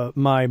is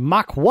my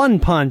Mach 1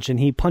 punch, and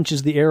he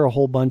punches the air a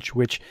whole bunch,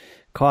 which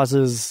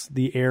causes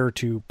the air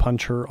to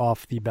punch her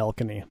off the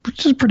balcony.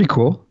 Which is pretty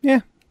cool. Yeah,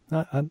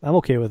 I'm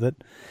okay with it.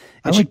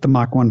 I like the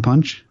Mach 1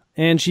 punch.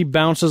 And she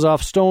bounces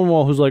off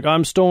Stonewall, who's like,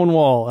 I'm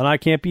Stonewall, and I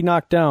can't be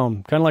knocked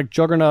down. Kind of like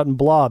Juggernaut and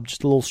Blob,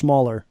 just a little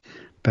smaller.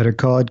 Better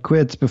call it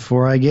quits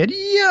before I get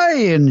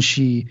yay! And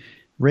she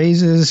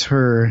raises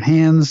her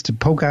hands to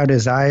poke out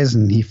his eyes,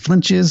 and he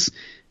flinches.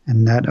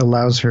 And that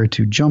allows her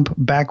to jump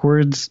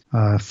backwards,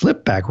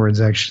 flip backwards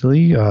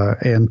actually,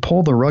 and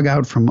pull the rug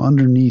out from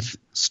underneath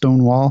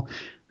Stonewall,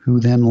 who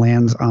then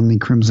lands on the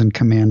Crimson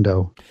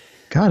Commando.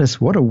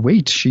 Goddess, what a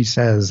weight, she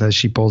says as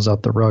she pulls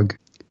out the rug.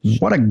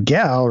 What a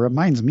gal,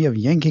 reminds me of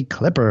Yankee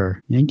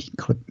Clipper. Yankee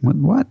Clipper,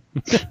 what?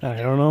 I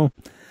don't know.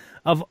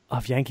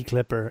 Of Yankee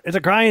Clipper. It's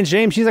a crying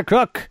shame she's a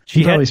crook.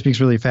 She probably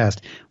speaks really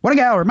fast. What a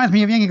gal, reminds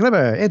me of Yankee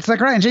Clipper. It's a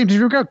crying shame she's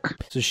a crook.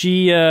 So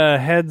she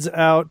heads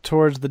out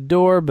towards the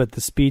door, but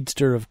the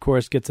speedster, of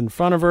course, gets in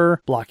front of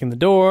her, blocking the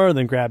door,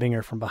 then grabbing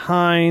her from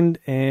behind,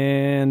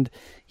 and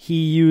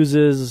he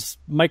uses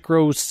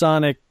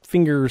microsonic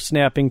finger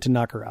snapping to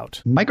knock her out.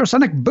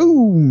 Microsonic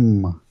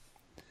boom!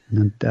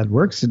 And that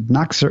works. It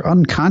knocks her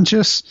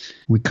unconscious.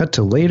 We cut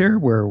to later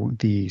where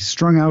the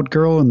strung-out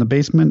girl in the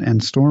basement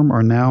and Storm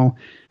are now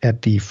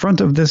at the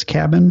front of this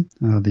cabin.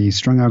 The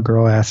strung-out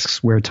girl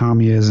asks where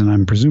Tommy is, and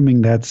I'm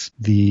presuming that's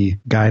the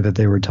guy that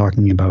they were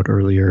talking about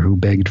earlier who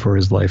begged for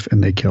his life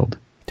and they killed.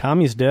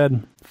 Tommy's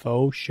dead.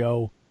 Faux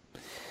show.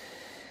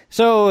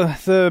 So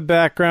the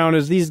background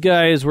is these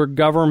guys were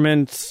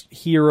government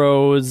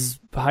heroes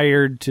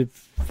hired to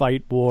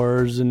fight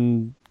wars,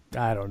 and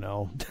I don't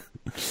know.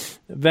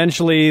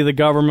 Eventually, the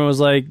government was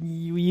like,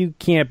 you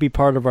can't be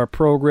part of our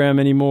program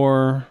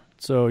anymore,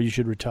 so you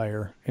should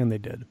retire. And they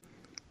did.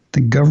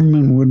 The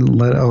government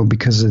wouldn't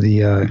because of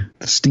the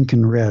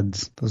stinking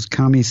Reds. Those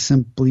commie,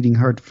 simp, bleeding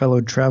heart fellow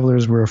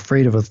travelers were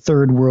afraid of a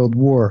third world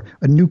war,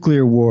 a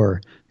nuclear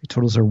war. They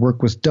told us our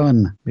work was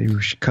done. Maybe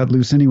we should cut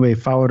loose anyway,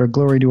 followed our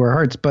glory to our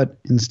hearts, but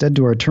instead,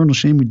 to our eternal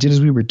shame, we did as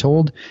we were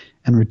told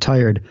and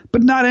retired.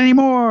 But not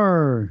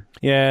anymore!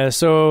 Yeah,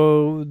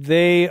 so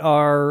they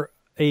are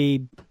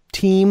a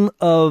team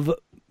of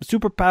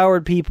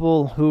superpowered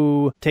people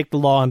who take the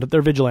law into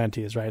they're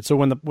vigilantes, right? So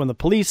when the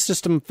police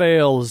system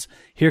fails,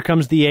 here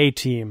comes the A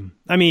team.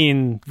 I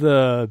mean,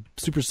 the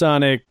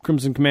Supersonic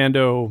Crimson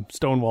Commando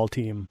Stonewall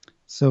team.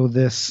 So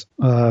this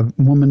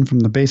woman from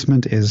the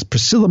basement is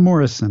Priscilla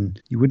Morrison.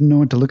 You wouldn't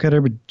know it to look at her,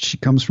 but she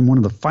comes from one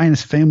of the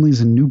finest families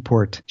in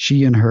Newport.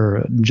 She and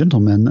her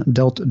gentleman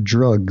dealt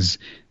drugs.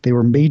 They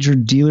were major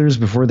dealers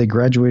before they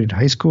graduated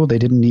high school. They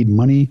didn't need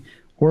money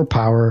or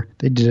power.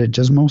 They did it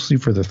just mostly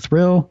for the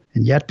thrill,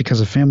 and yet because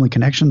of family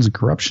connections and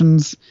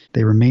corruptions,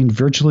 they remained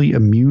virtually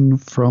immune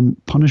from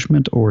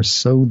punishment, or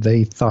so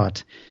they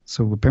thought.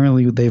 So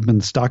apparently they've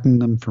been stalking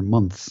them for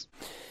months.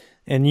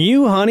 And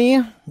you, honey,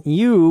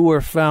 you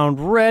were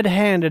found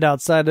red-handed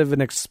outside of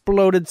an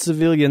exploded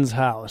civilian's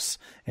house,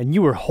 and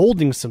you were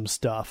holding some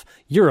stuff.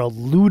 You're a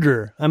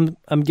looter. I'm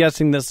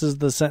guessing this is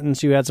the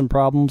sentence you had some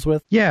problems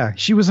with? Yeah,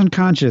 she was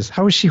unconscious.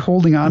 How is she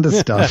holding on to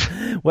stuff?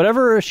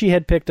 Whatever she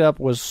had picked up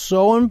was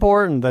so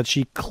important that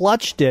she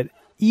clutched it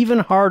even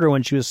harder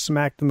when she was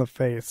smacked in the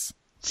face.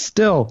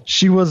 Still,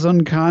 she was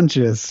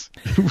unconscious.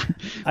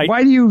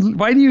 Why do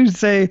you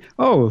say,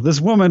 oh, this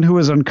woman who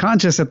was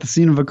unconscious at the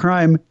scene of a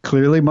crime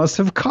clearly must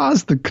have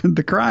caused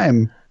the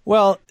crime?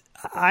 Well,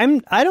 I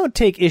don't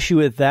take issue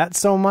with that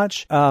so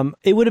much.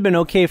 It would have been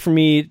okay for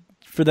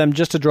them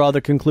just to draw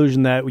the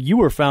conclusion that you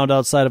were found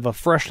outside of a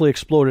freshly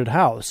exploded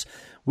house.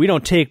 We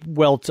don't take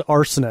well to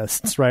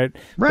arsonists, right?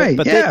 Right,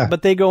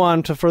 but they go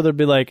on to further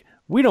be like,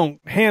 we don't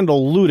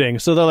handle looting.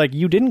 So they're like,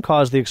 you didn't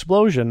cause the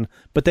explosion,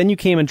 but then you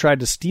came and tried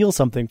to steal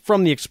something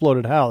from the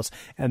exploded house.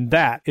 And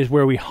that is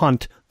where we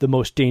hunt the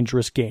most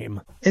dangerous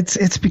game.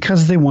 It's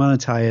because they want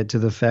to tie it to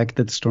the fact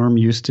that Storm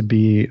used to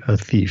be a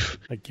thief.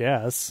 I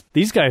guess.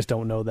 These guys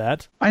don't know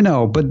that. I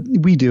know, but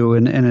we do.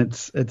 And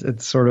it's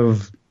sort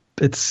of,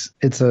 it's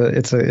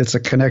a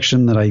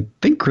connection that I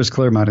think Chris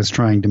Claremont is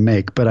trying to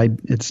make, but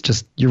it's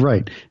just, you're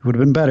right. It would have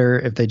been better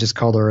if they just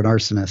called her an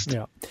arsonist.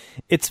 Yeah.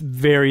 It's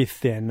very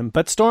thin,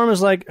 but Storm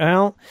is like,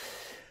 well,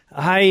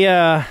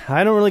 I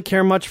don't really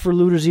care much for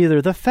looters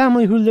either. The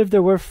family who lived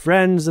there were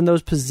friends, and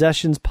those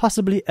possessions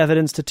possibly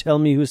evidence to tell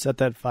me who set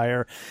that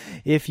fire.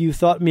 If you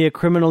thought me a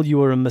criminal, you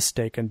were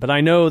mistaken, but I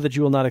know that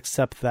you will not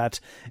accept that.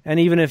 And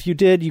even if you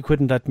did, you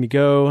couldn't let me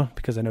go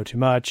because I know too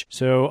much.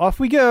 So off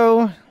we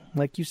go.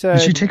 Like you said.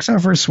 She takes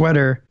off her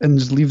sweater and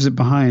just leaves it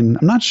behind.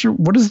 I'm not sure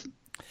what is.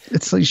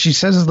 It's like she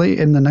says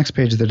in the next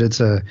page that it's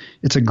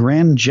a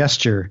grand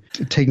gesture,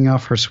 taking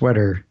off her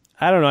sweater.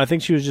 I don't know. I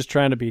think she was just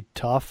trying to be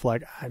tough.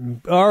 Like,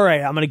 all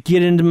right, I'm going to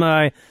get into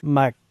my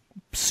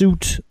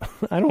suit.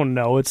 I don't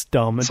know. It's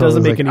dumb. It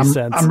doesn't make any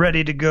sense. I'm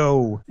ready to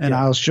go, and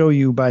I'll show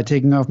you by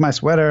taking off my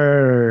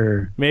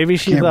sweater. Maybe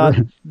she thought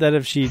that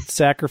if she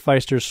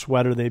sacrificed her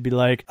sweater, they'd be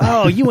like,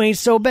 oh, you ain't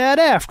so bad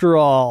after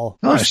all.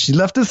 Oh, she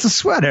left us a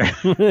sweater.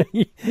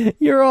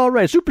 You're all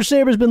right. Super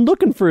Saber's been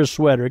looking for a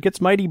sweater. It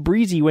gets mighty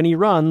breezy when he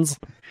runs.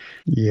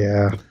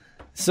 Yeah.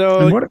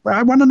 So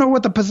I want to know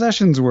what the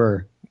possessions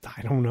were.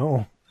 I don't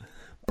know.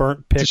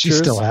 Burnt pictures. Does she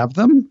still have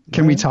them?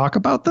 Can we talk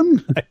about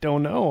them? I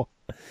don't know.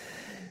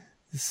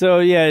 So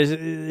yeah,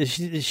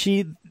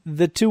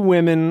 the two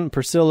women,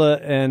 Priscilla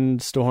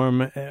and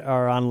Storm,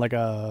 are on like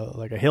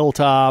a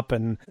hilltop,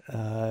 and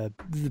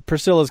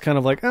Priscilla's kind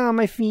of like, oh,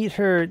 my feet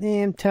hurt,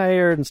 I'm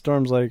tired, and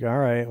Storm's like, all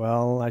right,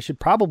 well, I should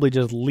probably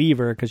just leave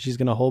her because she's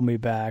gonna hold me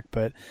back,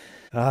 but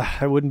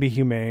I wouldn't be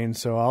humane,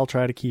 so I'll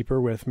try to keep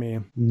her with me.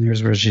 And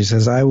here's where she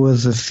says, I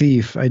was a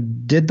thief. I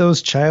did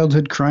those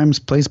childhood crimes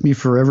place me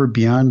forever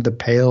beyond the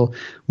pale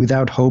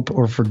without hope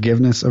or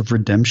forgiveness of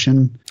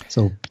redemption.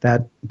 So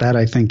that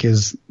I think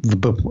is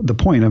the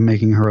point of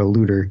making her a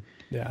looter.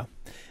 Yeah.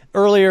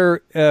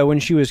 Earlier,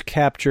 when she was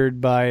captured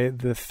by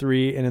the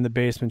three and in the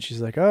basement,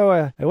 she's like,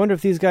 oh, I wonder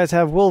if these guys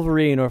have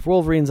Wolverine or if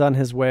Wolverine's on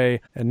his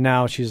way. And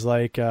now she's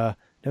like,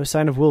 No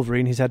sign of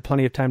Wolverine. He's had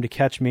plenty of time to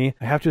catch me.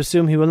 I have to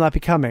assume he will not be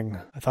coming.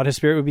 I thought his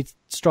spirit would be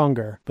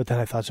stronger, but then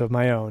I thought so of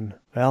my own.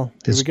 Well,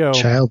 here we go.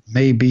 This child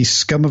may be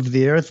scum of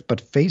the earth, but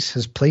Face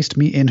has placed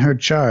me in her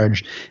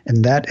charge,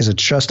 and that is a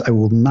trust I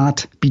will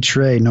not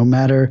betray, no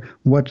matter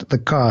what the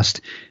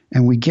cost.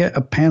 And we get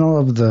a panel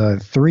of the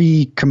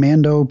 3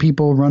 commando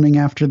people running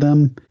after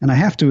them, and I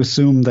have to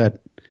assume that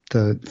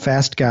the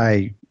fast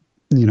guy,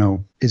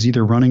 is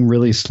either running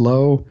really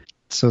slow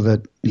so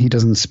that he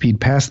doesn't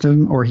speed past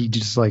them, or he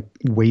just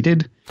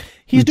waited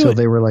until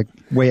they were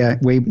way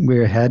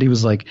ahead. He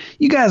was like,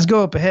 "You guys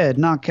go up ahead,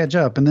 and I'll catch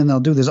up, and then they'll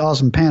do this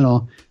awesome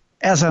panel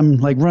as I'm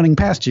running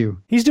past you."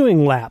 He's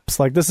doing laps.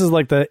 This is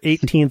the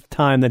 18th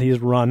time that he's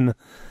run.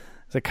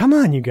 It's like, come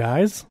on, you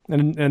guys.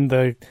 And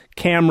the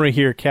camera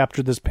here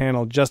captured this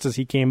panel just as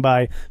he came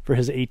by for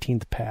his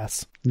 18th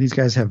pass. These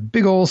guys have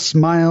big old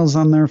smiles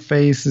on their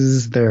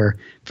faces. They're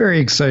very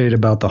excited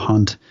about the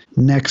hunt.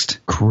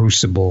 Next,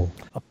 Crucible.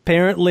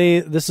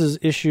 Apparently, this is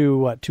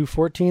issue,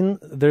 214?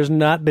 There's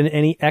not been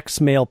any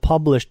X-Mail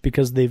published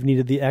because they've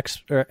needed the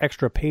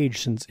extra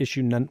page since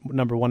issue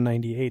number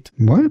 198.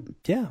 What?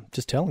 Yeah,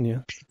 just telling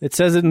you. It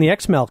says it in the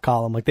X-Mail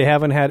column. They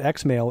haven't had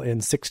X-Mail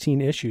in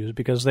 16 issues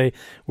because they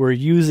were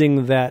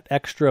using that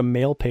extra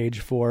mail page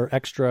for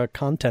extra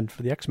content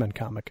for the X-Men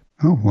comic.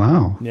 Oh,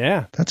 wow.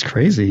 Yeah. That's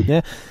crazy.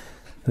 Yeah.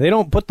 They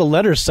don't put the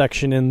letters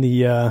section in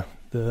the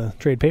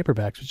trade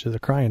paperbacks, which is a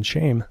crying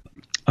shame.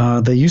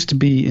 They used to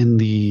be in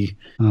the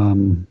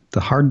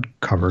hard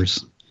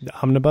covers. The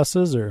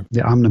omnibuses, or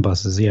the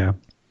omnibuses, yeah.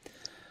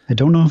 I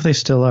don't know if they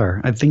still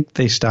are. I think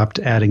they stopped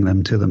adding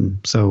them to them.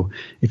 So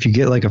if you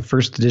get a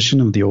first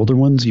edition of the older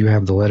ones, you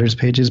have the letters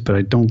pages, but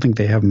I don't think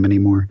they have them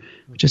anymore,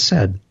 which is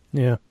sad.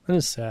 Yeah, that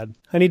is sad.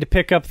 I need to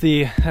pick up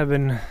I've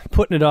been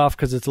putting it off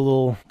because it's a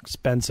little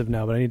expensive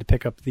now, but I need to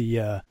pick up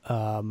I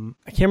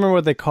can't remember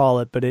what they call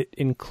it, but it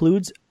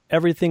includes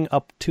everything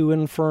up to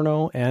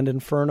Inferno and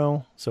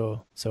Inferno.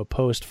 So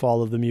post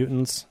Fall of the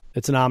Mutants.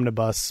 It's an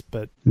omnibus,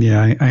 but...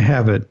 Yeah, I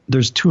have it.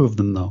 There's 2 of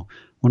them, though.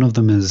 One of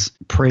them is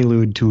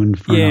Prelude to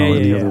Inferno,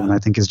 and the other one I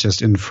think is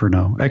just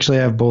Inferno. Actually,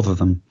 I have both of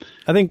them.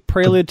 I think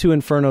Prelude to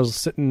Inferno is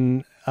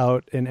sitting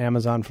out in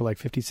Amazon for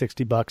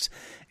 $50-$60,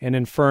 and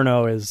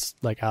Inferno is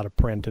out of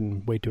print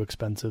and way too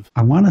expensive.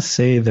 I want to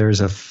say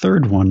there's a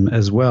third one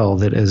as well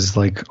that is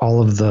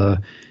all of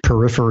the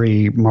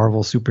periphery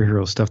Marvel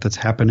superhero stuff that's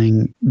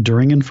happening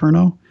during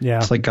Inferno. Yeah,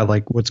 it's got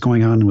what's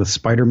going on with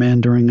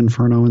Spider-Man during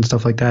Inferno and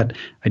stuff like that.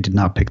 I did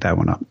not pick that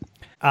one up.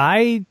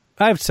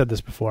 I've said this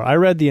before. I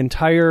read the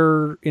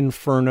entire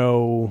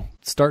Inferno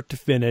start to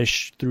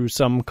finish through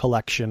some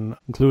collection,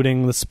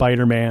 including the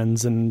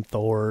Spider-Mans and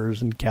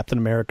Thors and Captain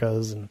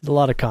Americas, and a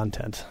lot of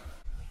content.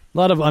 A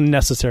lot of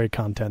unnecessary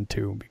content,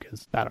 too,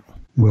 because, I don't know.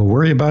 We'll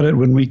worry about it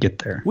when we get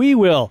there. We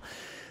will.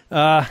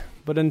 But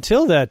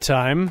until that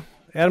time,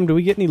 Adam, do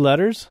we get any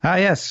letters?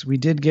 Yes, we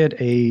did get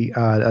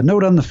a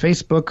note on the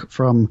Facebook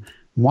from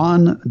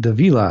Juan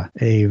Davila,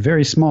 a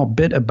very small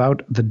bit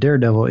about the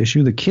Daredevil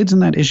issue. The kids in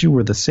that issue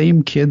were the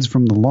same kids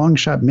from the Long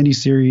Shot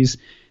miniseries.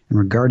 And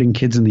regarding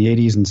kids in the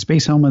 80s and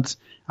space helmets,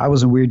 I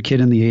was a weird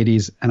kid in the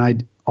 80s, and I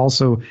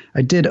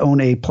did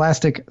own a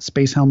plastic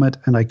space helmet,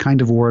 and I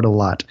kind of wore it a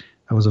lot.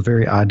 I was a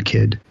very odd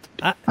kid.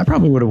 I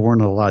probably would have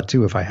worn it a lot,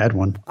 too, if I had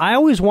one. I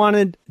always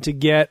wanted to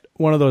get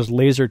one of those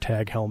laser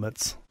tag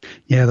helmets.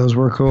 Yeah, those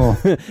were cool.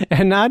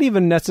 And not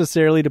even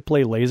necessarily to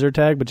play laser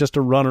tag, but just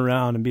to run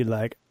around and be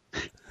like,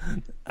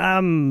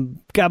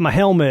 got my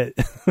helmet.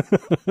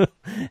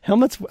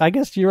 Helmets, I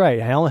guess you're right.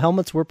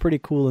 Helmets were pretty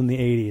cool in the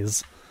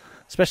 80s.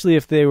 Especially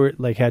if they were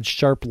had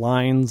sharp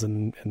lines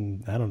and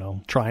I don't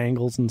know,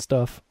 triangles and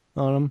stuff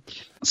on them.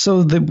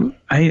 So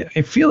I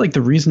feel like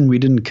the reason we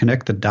didn't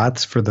connect the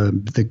dots for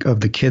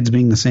the kids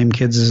being the same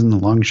kids as in the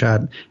Long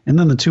Shot, and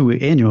then the 2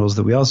 annuals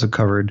that we also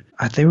covered,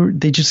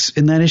 they just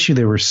in that issue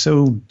they were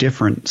so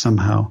different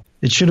somehow.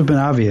 It should have been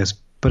obvious,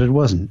 but it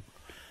wasn't.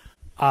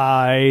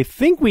 I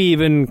think we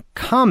even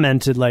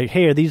commented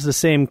hey, are these the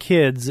same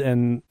kids?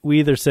 And we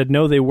either said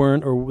no, they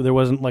weren't, or there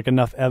wasn't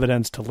enough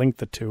evidence to link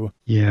the 2.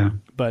 Yeah.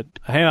 But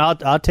hey,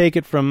 I'll take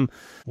it from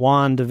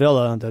Juan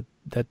Davila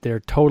that they're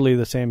totally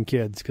the same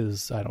kids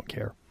because I don't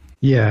care.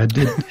 Yeah,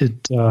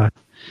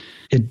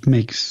 it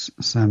makes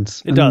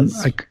sense. It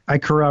does. I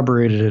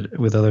corroborated it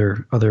with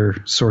other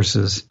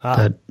sources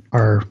that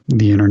are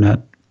the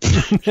internet.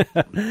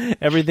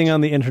 Everything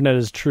on the internet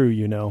is true,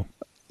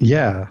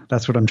 Yeah,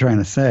 that's what I'm trying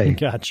to say.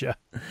 Gotcha.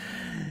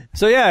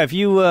 So yeah, if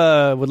you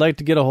would like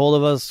to get a hold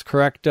of us,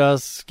 correct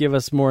us, give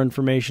us more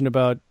information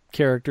about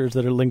characters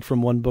that are linked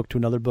from one book to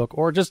another book,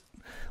 or just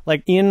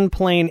in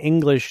plain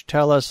English,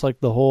 tell us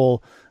the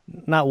whole,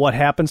 not what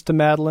happens to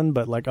Madeline,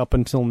 but up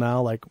until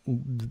now,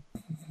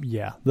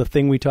 the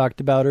thing we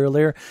talked about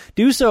earlier.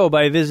 Do so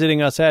by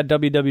visiting us at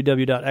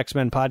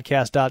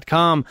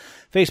www.xmenpodcast.com,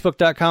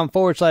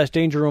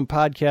 facebook.com/Danger Room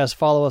Podcast.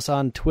 Follow us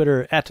on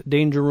Twitter at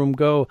Danger Room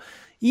Go.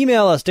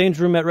 Email us,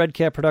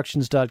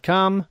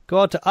 dangerroom@redcatproductions.com. Go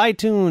out to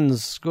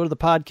iTunes, go to the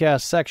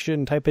podcast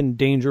section, type in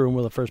Danger Room.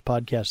 We're the first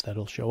podcast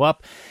that'll show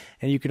up.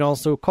 And you can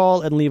also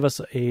call and leave us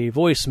a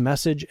voice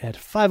message at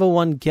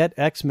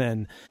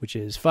 501-GET-X-Men, which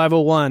is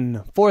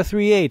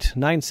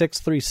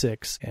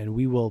 501-438-9636. And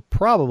we will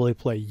probably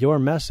play your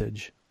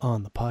message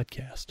on the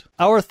podcast.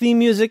 Our theme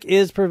music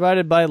is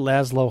provided by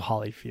Laszlo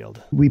Hollyfield.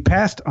 We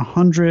passed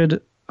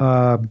 100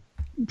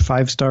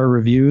 5-star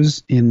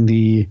reviews in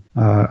the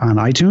on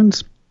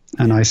iTunes,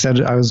 and I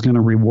said I was going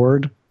to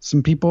reward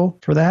some people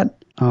for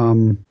that.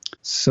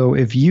 So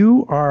if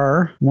you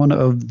are one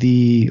of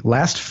the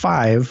last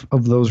 5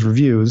 of those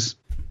reviews,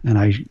 and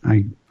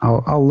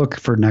I'll look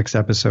for next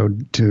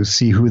episode to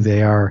see who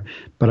they are,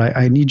 but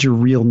I need your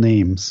real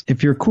names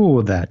if you're cool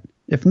with that.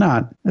 If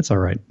not, that's all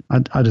right.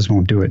 I just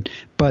won't do it.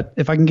 But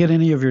if I can get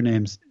any of your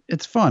names,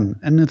 it's fun,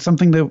 and it's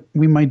something that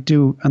we might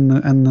do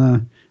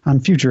on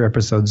future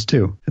episodes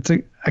too.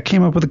 I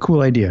came up with a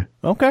cool idea.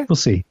 Okay, we'll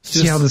see.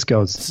 See how this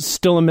goes.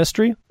 Still a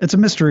mystery? It's a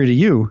mystery to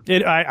you.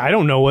 I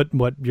don't know what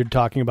you're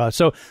talking about.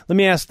 So let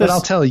me ask this. But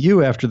I'll tell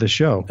you after the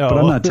show. But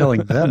I'm not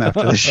telling them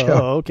after the show.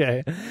 Oh,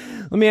 okay.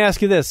 Let me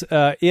ask you this: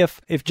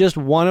 if just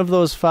one of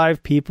those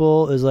 5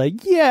 people is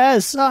like,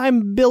 "Yes,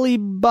 I'm Billy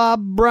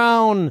Bob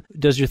Brown,"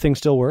 does your thing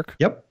still work?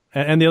 Yep.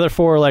 And the other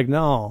 4 are like,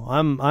 "No,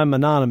 I'm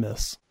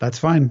anonymous." That's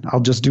fine.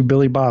 I'll just do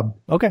Billy Bob.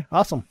 Okay,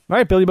 awesome. All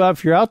right, Billy Bob,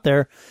 if you're out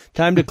there,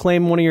 time to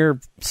claim one of your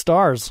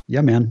stars.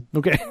 Yeah, man.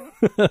 Okay.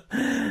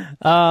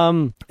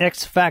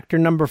 X Factor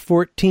number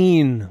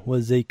 14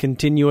 was a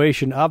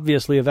continuation,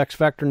 obviously, of X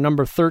Factor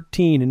number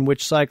 13, in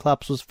which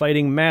Cyclops was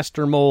fighting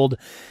Master Mold,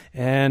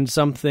 and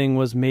something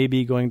was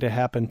maybe going to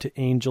happen to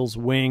Angel's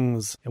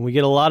wings. And we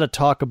get a lot of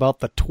talk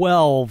about the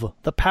 12,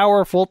 the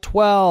powerful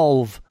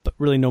 12, but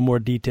really no more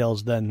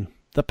details than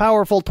the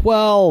powerful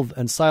 12,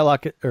 and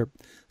Cyclops is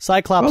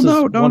one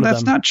of them. No,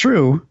 that's not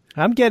true.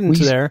 I'm getting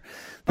to there.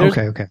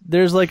 Okay.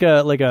 There's like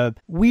a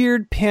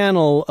weird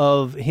panel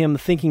of him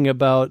thinking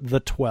about the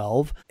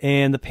 12,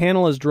 and the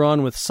panel is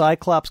drawn with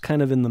Cyclops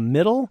kind of in the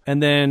middle,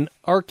 and then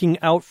arcing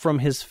out from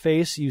his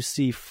face, you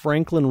see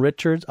Franklin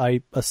Richards,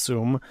 I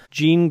assume,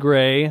 Jean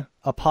Grey,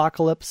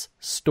 Apocalypse,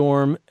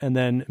 Storm, and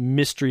then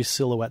mystery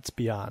silhouettes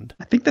beyond.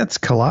 I think that's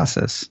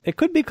Colossus. It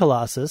could be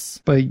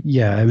Colossus. But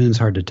yeah, I mean, it's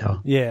hard to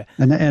tell. Yeah.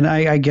 And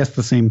I guess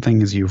the same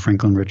thing as you,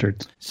 Franklin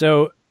Richards.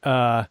 So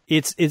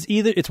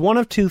it's one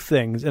of 2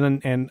 things,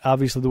 and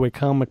obviously the way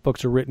comic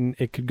books are written,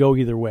 it could go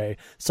either way.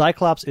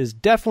 Cyclops is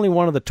definitely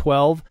one of the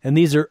 12, and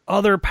these are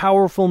other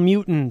powerful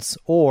mutants,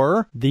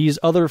 or these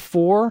other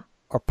 4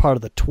 are part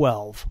of the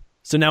 12.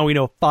 So now we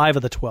know 5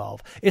 of the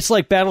 12. It's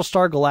like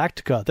Battlestar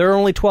Galactica. There are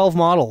only 12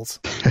 models.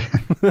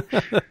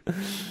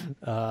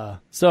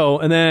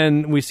 And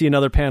then we see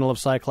another panel of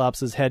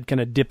Cyclops' head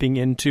kind of dipping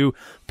into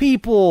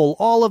people,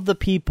 all of the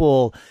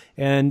people.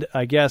 And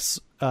I guess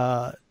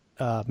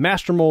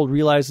Master Mold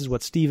realizes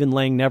what Stephen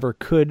Lang never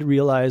could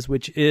realize,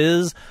 which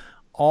is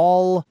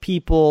all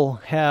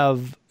people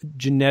have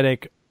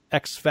genetic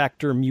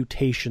X-Factor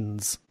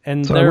mutations.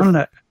 And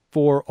so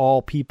for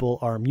all people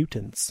are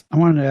mutants. I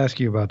wanted to ask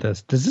you about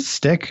this. Does this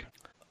stick?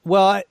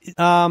 Well,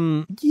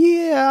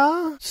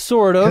 yeah,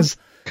 sort of.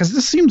 Because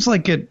this seems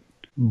like it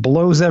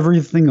blows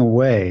everything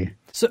away.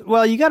 So,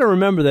 well, you got to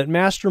remember that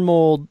Master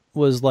Mold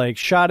was like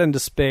shot into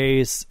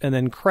space and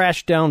then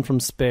crashed down from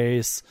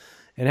space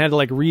and had to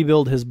like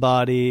rebuild his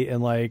body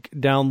and like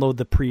download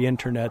the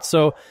pre-internet.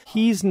 So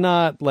he's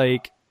not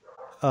like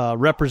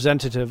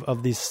representative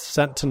of these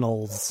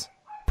Sentinels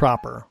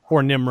proper,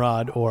 or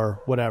Nimrod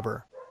or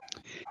whatever.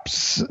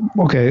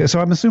 Okay, so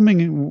I'm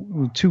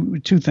assuming two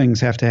things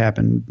have to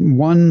happen.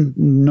 One,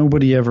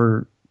 nobody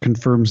ever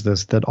confirms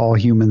this, that all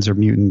humans are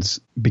mutants,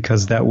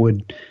 because that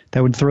would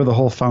throw the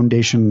whole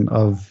foundation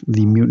of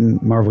the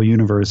mutant Marvel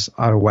universe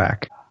out of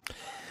whack.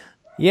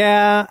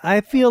 Yeah, I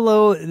feel,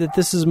 though, that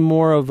this is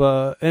more of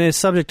a... And it's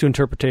subject to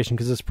interpretation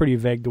because it's pretty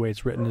vague the way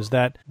it's written, is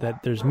that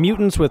there's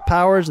mutants with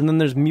powers and then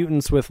there's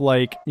mutants with,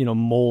 like,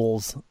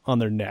 moles on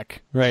their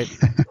neck, right?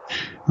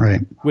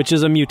 Right. Which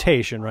is a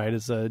mutation, right?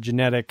 It's a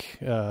genetic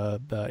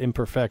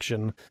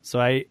imperfection. So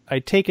I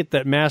take it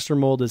that Master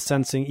Mold is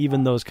sensing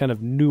even those kind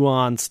of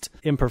nuanced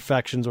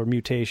imperfections or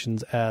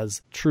mutations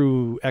as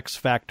true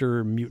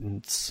X-Factor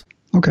mutants.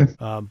 Okay.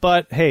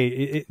 But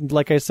hey,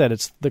 like I said,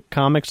 it's the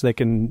comics. They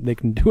can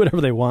do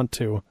whatever they want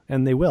to,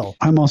 and they will.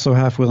 I'm also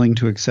half willing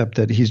to accept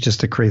that he's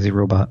just a crazy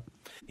robot.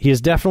 He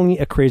is definitely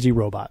a crazy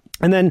robot.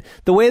 And then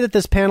the way that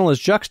this panel is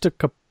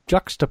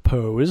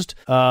juxtaposed,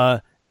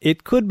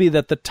 it could be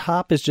that the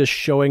top is just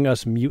showing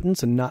us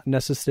mutants and not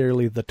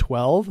necessarily the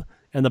 12,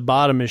 and the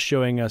bottom is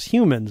showing us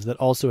humans that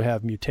also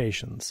have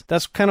mutations.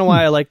 That's kind of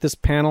why I like this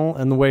panel,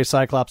 and the way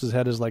Cyclops'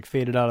 head is like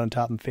faded out on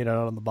top and faded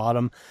out on the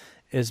bottom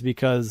is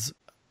because...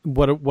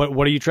 What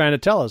are you trying to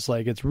tell us?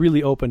 Like, it's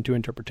really open to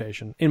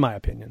interpretation, in my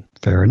opinion.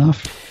 Fair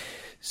enough.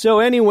 So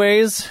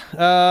anyways,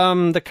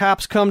 the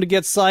cops come to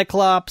get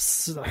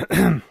Cyclops.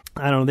 I don't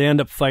know, they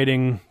end up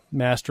fighting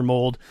Master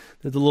Mold.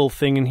 There's a little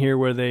thing in here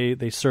where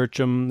they search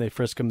him, they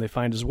frisk him, they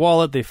find his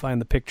wallet, they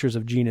find the pictures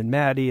of Jean and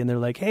Maddie, and they're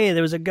like, hey,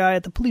 there was a guy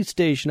at the police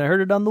station. I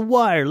heard it on the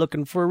wire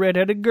looking for a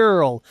redheaded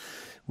girl.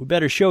 We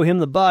better show him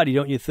the body,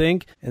 don't you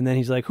think? And then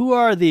he's like, who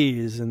are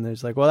these? And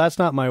he's like, well, that's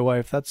not my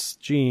wife. That's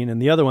Jean.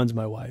 And the other one's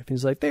my wife. And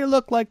he's like, they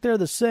look like they're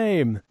the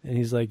same. And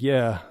he's like,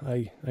 yeah,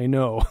 I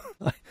know.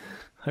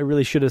 I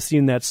really should have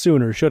seen that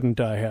sooner, shouldn't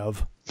I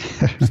have?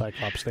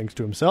 Cyclops thinks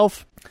to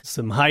himself.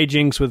 Some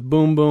hijinks with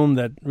Boom Boom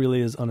that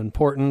really is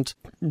unimportant.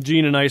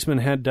 Jean and Iceman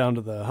head down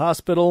to the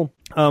hospital.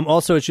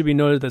 Also, it should be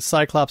noted that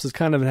Cyclops is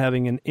kind of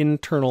having an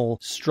internal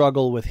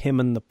struggle with him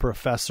and the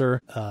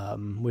professor,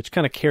 which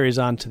kind of carries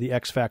on to the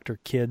X Factor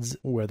kids,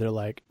 where they're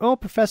like, oh,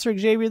 Professor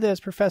Xavier this,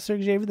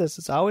 Professor Xavier this.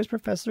 It's always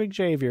Professor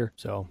Xavier.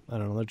 So, I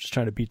don't know. They're just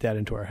trying to beat that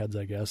into our heads,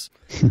 I guess.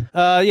 So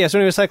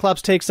anyway,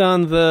 Cyclops takes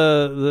on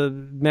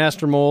the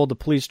Master Mold. The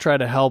police try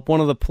to help.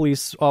 One of the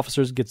police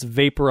officers gets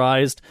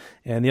vaporized,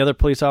 and the other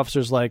police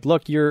officer's like,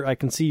 look, I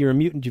can see you're a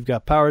mutant. You've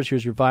got powers.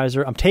 Here's your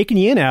visor. I'm taking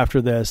you in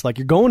after this. Like,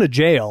 you're going to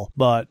jail,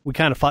 but we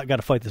kind of got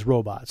to fight this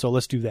robot, so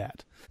let's do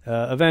that.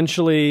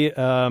 Eventually,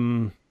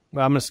 I'm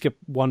going to skip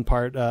one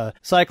part.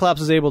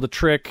 Cyclops is able to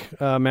trick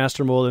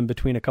Master Mold in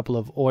between a couple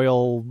of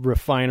oil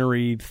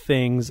refinery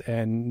things,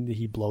 and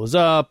he blows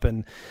up,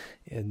 and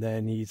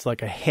then he's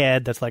like a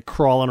head that's like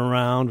crawling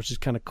around, which is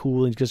kind of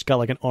cool. He's just got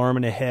like an arm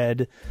and a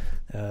head,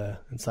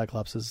 and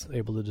Cyclops is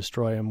able to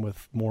destroy him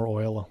with more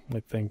oil,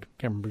 I think.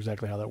 Can't remember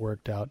exactly how that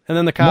worked out. And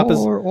then the cop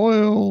more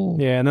oil.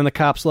 Yeah, and then the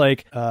cop's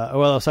like,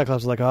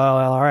 Cyclops is like, oh,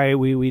 well, all right,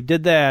 we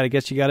did that. I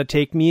guess you got to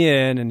take me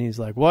in. And he's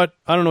like, what?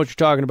 I don't know what you're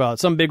talking about.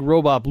 Some big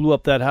robot blew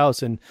up that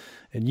house, and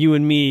you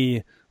and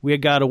me, we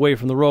had got away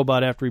from the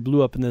robot after he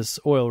blew up in this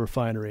oil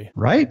refinery.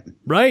 Right?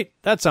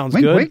 That sounds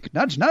wink, good. Wink,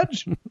 nudge,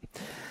 nudge.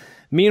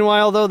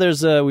 Meanwhile,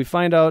 though, we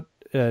find out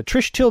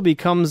Trish Tilby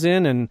comes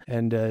in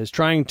and is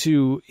trying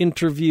to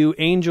interview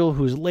Angel,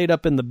 who's laid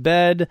up in the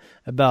bed,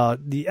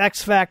 about the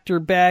X Factor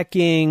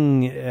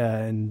backing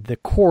and the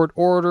court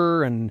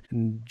order. And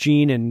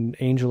Jean and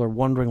Angel are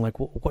wondering, like,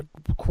 what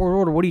court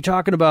order? What are you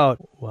talking about?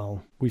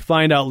 Well, we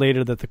find out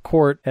later that the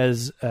court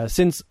has,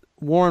 since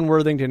Warren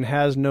Worthington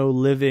has no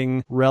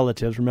living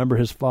relatives. Remember,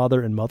 his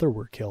father and mother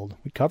were killed.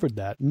 We covered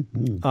that.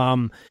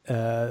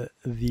 Mm-hmm.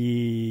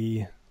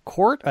 The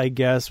court, I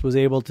guess, was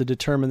able to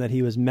determine that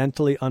he was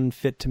mentally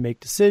unfit to make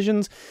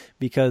decisions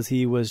because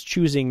he was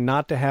choosing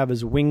not to have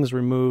his wings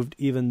removed,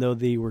 even though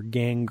they were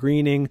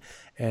gangrening.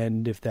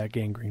 And if that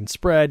gangrene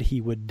spread, he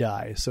would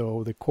die.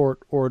 So the court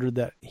ordered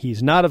that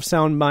he's not of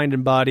sound mind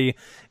and body,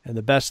 and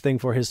the best thing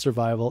for his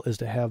survival is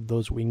to have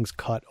those wings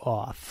cut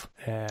off.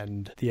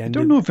 And the end.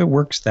 I don't know if it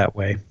works that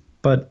way,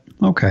 but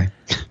okay.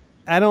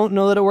 I don't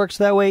know that it works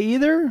that way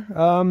either.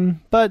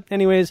 But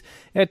anyways,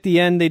 at the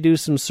end, they do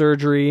some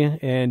surgery,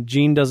 and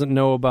Jean doesn't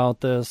know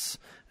about this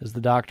as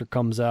the doctor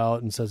comes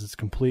out and says it's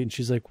complete. And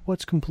she's like,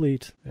 what's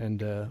complete?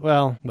 And,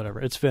 well,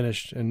 whatever. It's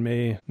finished, and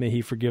may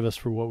he forgive us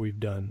for what we've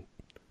done.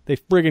 They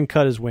friggin'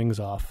 cut his wings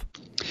off.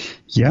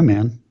 Yeah,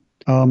 man.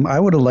 I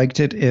would have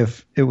liked it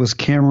if it was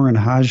Cameron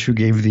Hodge who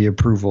gave the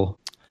approval.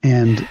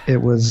 And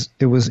it was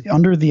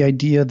under the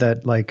idea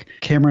that, like,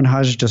 Cameron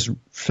Hodge just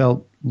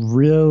felt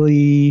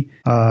really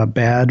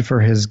bad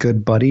for his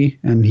good buddy,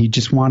 and he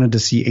just wanted to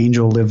see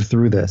Angel live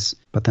through this.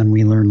 But then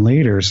we learn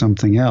later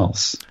something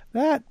else.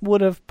 That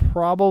would have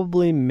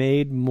probably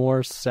made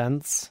more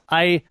sense.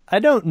 I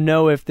don't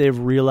know if they've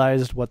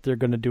realized what they're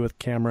going to do with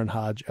Cameron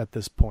Hodge at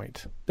this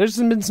point. There's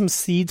been some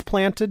seeds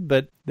planted,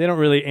 but they don't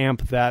really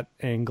amp that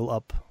angle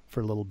up for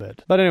a little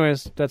bit. But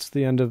anyways, that's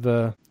the end of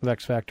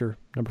X Factor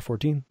number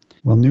 14.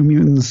 Well, New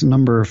Mutants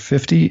number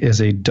 50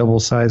 is a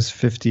double-sized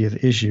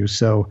 50th issue,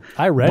 so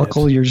I read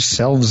buckle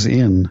yourselves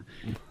in.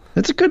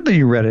 It's good that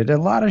you read it. A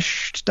lot of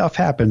stuff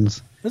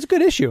happens. It's a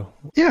good issue.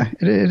 Yeah,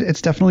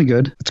 it's definitely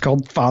good. It's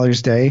called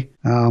Father's Day.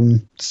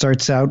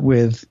 Starts out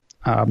with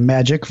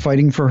Magic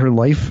fighting for her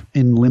life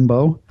in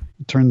Limbo.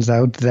 It turns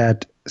out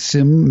that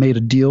Sim made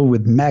a deal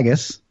with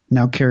Magus,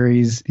 now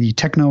carries the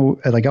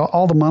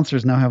all the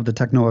monsters now have the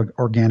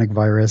techno-organic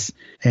virus,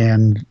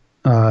 and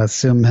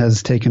Sim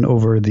has taken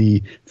over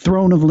the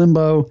throne of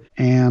Limbo,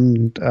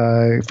 and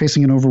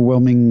facing an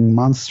overwhelming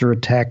monster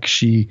attack,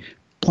 she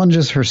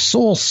plunges her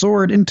soul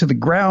sword into the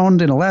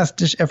ground in a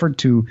last-ditch effort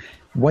to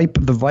wipe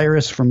the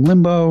virus from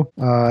Limbo.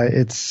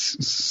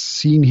 It's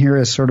seen here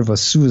as sort of a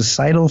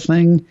suicidal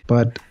thing,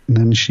 but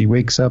then she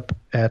wakes up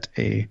at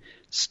a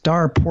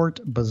Starport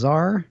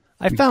bazaar.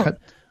 I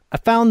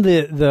found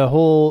the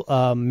whole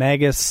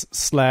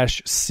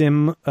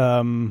Magus/Sim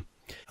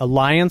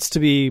alliance to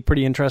be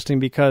pretty interesting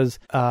because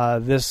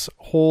this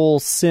whole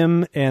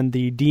Sim and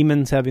the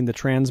demons having the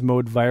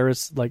transmode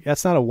virus, like,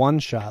 that's not a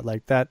one-shot.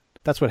 Like,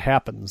 that's what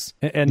happens.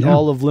 And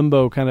all of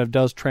Limbo kind of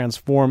does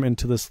transform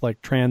into this,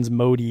 like,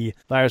 transmode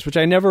virus, which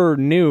I never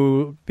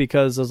knew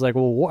because I was like,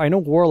 well, I know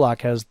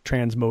Warlock has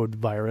transmode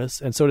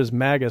virus, and so does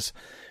Magus.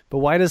 But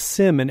why does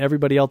Sim and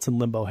everybody else in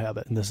Limbo have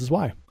it? And this is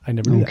why. I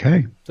never knew that.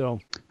 Okay. So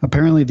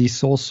apparently the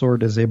Soul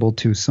Sword is able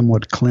to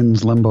somewhat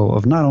cleanse Limbo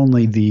of not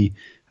only the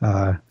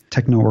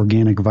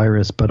techno-organic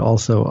virus, but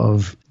also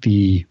of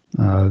the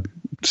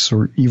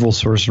evil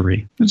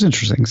sorcery. It's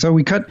interesting. So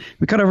we cut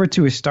over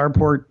to a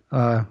Starport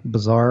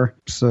bazaar.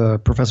 So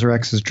Professor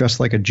X is dressed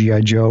like a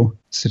G.I. Joe,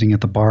 sitting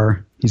at the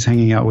bar. He's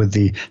hanging out with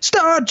the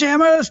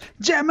Starjammers,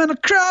 jamming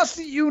across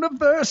the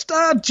universe,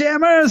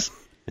 Starjammers.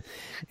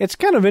 It's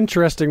kind of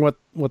interesting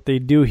what they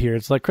do here.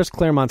 It's like Chris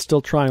Claremont's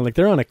still trying. Like,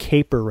 they're on a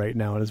caper right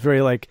now, and it's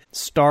very like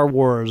Star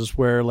Wars,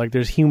 where like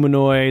there's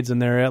humanoids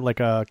and they're at like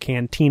a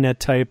cantina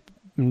type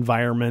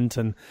environment,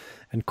 and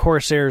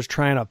Corsair's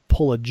trying to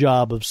pull a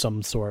job of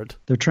some sort.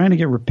 They're trying to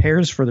get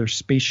repairs for their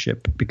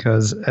spaceship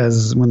because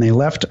when they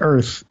left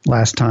Earth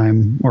last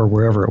time, or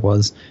wherever it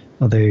was,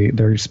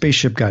 their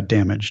spaceship got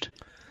damaged.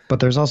 But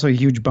there's also a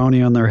huge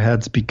bounty on their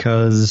heads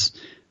because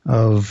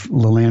of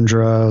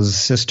Lilandra's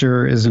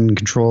sister is in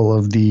control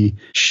of the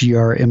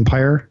Shi'ar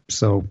Empire,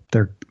 so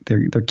they're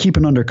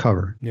keeping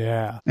undercover.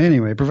 Yeah.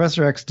 Anyway,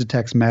 Professor X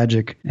detects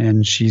magic,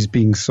 and she's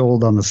being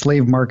sold on the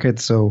slave market,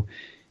 so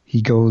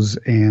he goes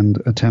and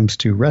attempts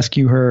to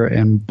rescue her,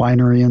 and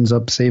Binary ends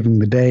up saving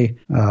the day.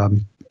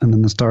 And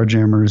then the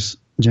Starjammers,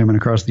 jamming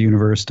across the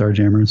universe,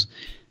 Starjammers,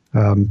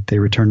 they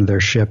return to their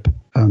ship.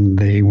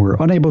 They were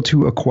unable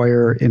to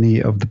acquire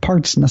any of the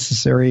parts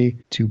necessary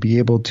to be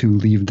able to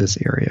leave this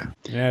area.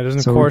 Yeah,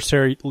 doesn't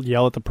Corsair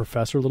yell at the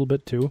professor a little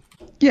bit too?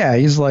 Yeah,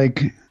 he's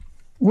like,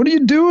 "What are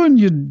you doing,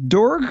 you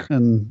dork?"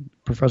 And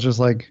Professor's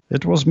like,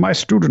 "It was my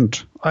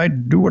student. I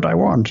do what I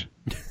want,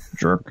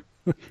 jerk."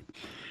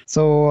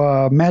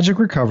 So magic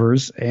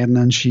recovers, and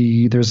then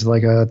there's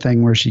like a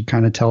thing where she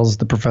kind of tells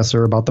the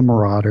professor about the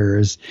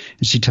Marauders,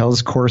 and she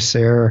tells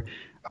Corsair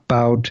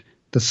about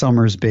the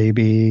Summers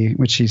baby,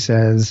 which she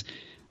says,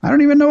 "I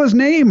don't even know his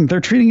name.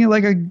 They're treating it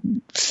like a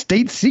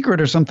state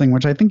secret or something,"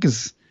 which I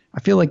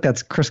feel like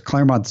that's Chris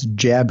Claremont's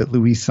jab at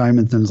Louise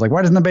Simonson. It's like,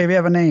 why doesn't the baby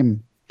have a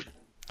name?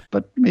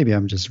 But maybe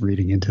I'm just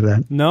reading into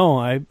that. No,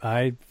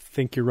 I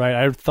think you're right.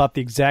 I thought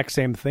the exact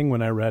same thing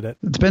when I read it.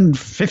 It's been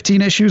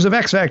 15 issues of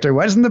X Factor.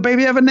 Why doesn't the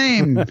baby have a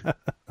name?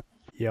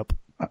 Yep.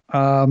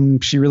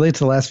 She relates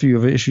the last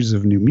few issues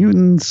of New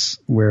Mutants,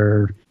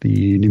 where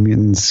the New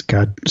Mutants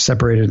got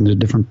separated into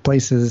different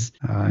places.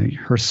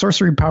 Her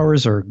sorcery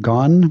powers are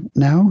gone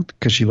now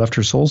because she left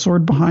her soul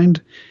sword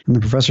behind, and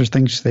the professor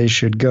thinks they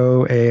should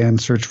go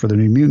and search for the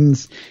New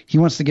Mutants. He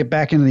wants to get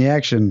back into the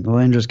action.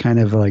 Lilandra's kind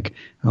of like,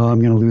 "Oh, I'm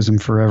going to lose him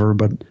forever,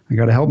 but I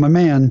got to help my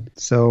man."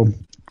 So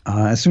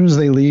as soon as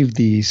they leave,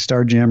 the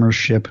Starjammer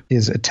ship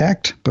is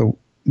attacked, but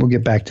we'll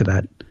get back to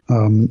that.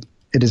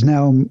 It is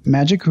now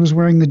Magic who's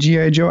wearing the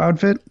G.I. Joe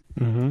outfit.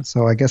 Mm-hmm.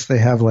 So I guess they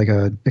have like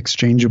a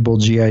exchangeable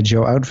G.I.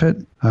 Joe outfit.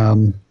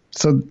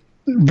 So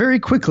very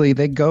quickly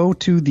they go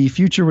to the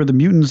future where the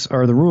mutants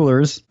are the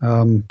rulers,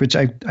 which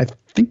I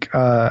think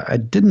I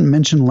didn't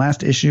mention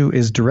last issue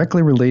is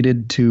directly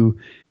related to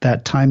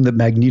that time that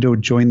Magneto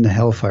joined the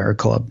Hellfire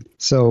Club.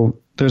 So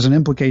there's an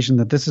implication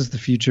that this is the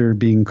future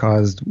being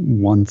caused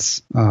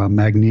once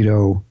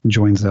Magneto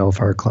joins the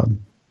Hellfire Club.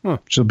 Huh.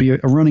 Which will be a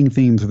running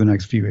theme for the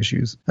next few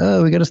issues.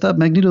 Oh, we got to stop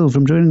Magneto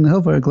from joining the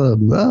Hellfire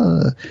Club.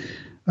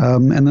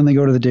 And then they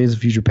go to the Days of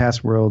Future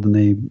Past world,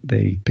 and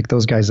they pick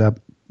those guys up.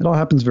 It all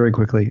happens very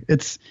quickly.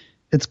 It's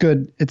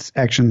good. It's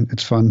action.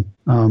 It's fun.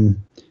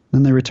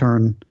 Then they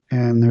return,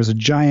 and there's a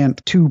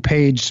giant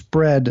 2-page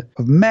spread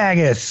of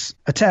Magus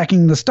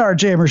attacking the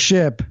Starjammer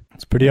ship.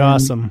 It's pretty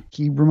awesome.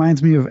 He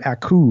reminds me of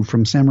Aku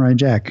from Samurai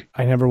Jack.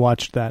 I never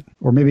watched that.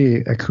 Or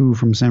maybe Aku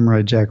from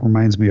Samurai Jack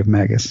reminds me of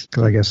Magus,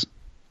 because I guess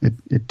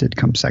it did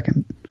come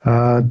second.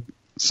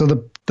 So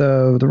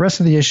the rest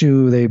of the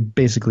issue, they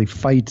basically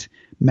fight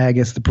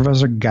Magus. The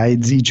professor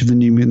guides each of the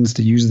New Mutants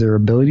to use their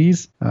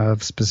abilities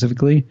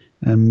specifically,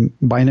 and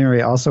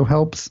Binary also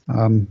helps.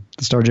 The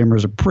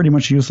Starjammers are pretty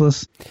much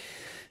useless.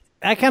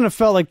 I kind of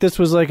felt like this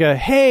was like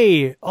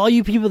hey, all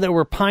you people that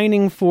were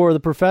pining for the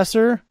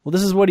professor, well,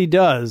 this is what he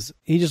does.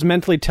 He just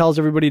mentally tells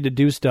everybody to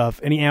do stuff,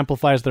 and he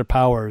amplifies their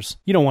powers.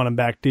 You don't want him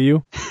back, do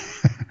you?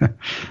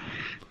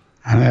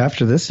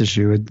 After this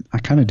issue, I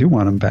kind of do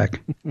want him back.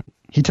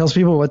 He tells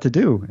people what to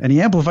do, and he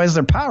amplifies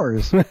their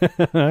powers. All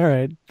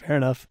right, fair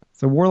enough.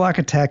 So Warlock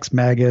attacks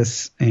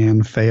Magus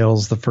and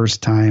fails the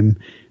first time.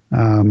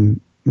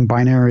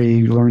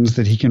 Binary learns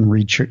that she can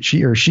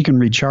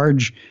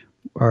recharge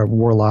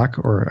Warlock,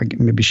 or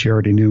maybe she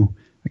already knew.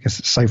 I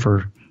guess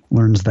Cypher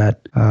learns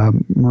that.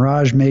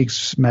 Mirage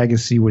makes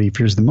Magus see what he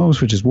fears the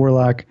most, which is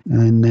Warlock,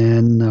 and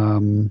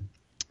then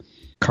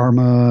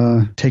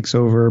Karma takes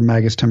over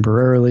Magus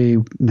temporarily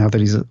now that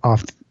he's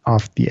off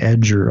the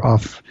edge or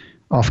off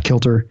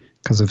kilter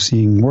because of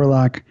seeing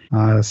Warlock.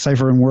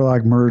 Cypher and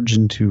Warlock merge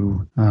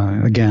into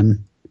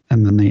again,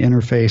 and then they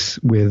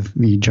interface with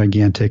the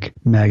gigantic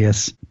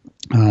Magus.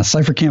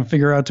 Cypher can't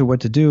figure out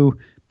what to do,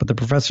 but the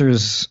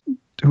professors,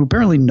 who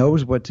apparently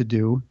knows what to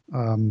do,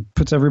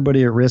 puts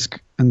everybody at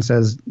risk and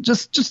says,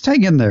 just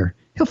hang in there.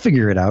 He'll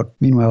figure it out.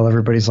 Meanwhile,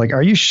 everybody's like,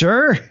 are you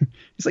sure?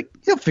 He's like,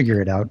 he'll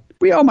figure it out.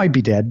 We all might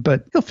be dead,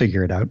 but he'll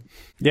figure it out.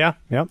 Yeah,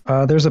 yeah.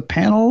 There's a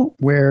panel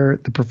where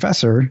the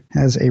professor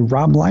has a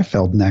Rob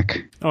Liefeld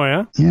neck. Oh,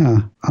 yeah? Yeah.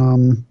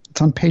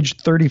 It's on page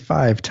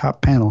 35,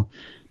 top panel.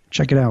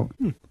 Check it out.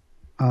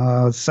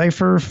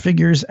 Cypher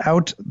figures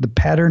out the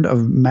pattern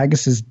of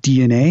Magus's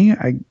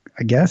DNA,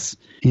 I guess.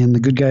 And the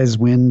good guys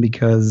win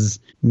because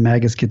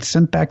Magus gets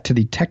sent back to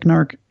the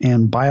Technarch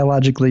and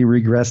biologically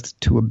regressed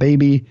to a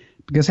baby.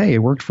 Because, hey, it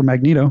worked for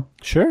Magneto.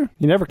 Sure.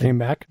 He never came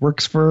back.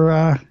 Works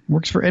for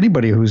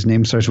anybody whose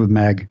name starts with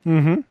Mag.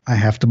 Mm-hmm. I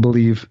have to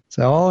believe.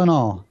 So all in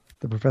all,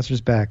 the Professor's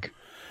back.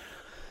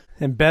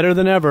 And better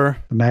than ever.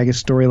 The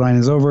Magus storyline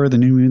is over. The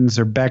New Mutants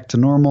are back to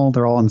normal.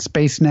 They're all in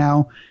space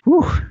now.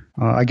 Whew.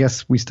 I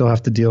guess we still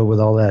have to deal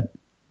with all that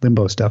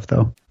Limbo stuff,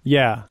 though.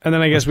 Yeah. And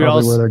then I guess That's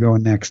probably where they're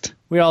going next.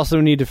 We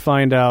also need to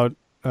find out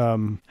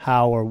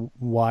how or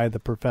why the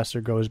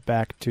Professor goes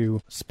back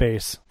to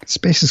space.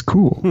 Space is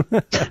cool.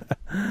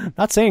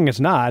 Not saying it's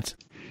not.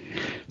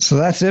 So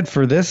that's it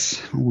for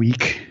this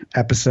week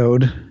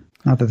episode.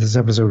 Not that this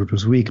episode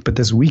was weak, but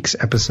this week's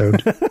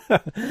episode.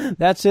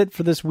 That's it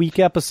for this week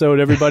episode,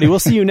 everybody. We'll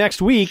see you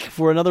next week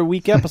for another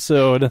week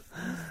episode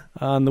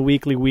on the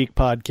Weekly Week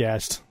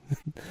podcast.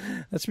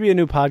 That should be a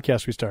new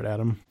podcast we start,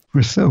 Adam.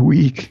 We're so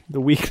weak.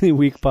 The Weekly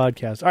Week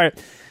podcast. All right.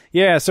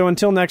 Yeah, so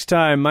until next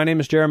time, my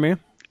name is Jeremy.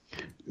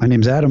 My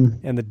name's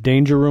Adam. And the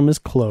Danger Room is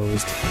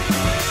closed.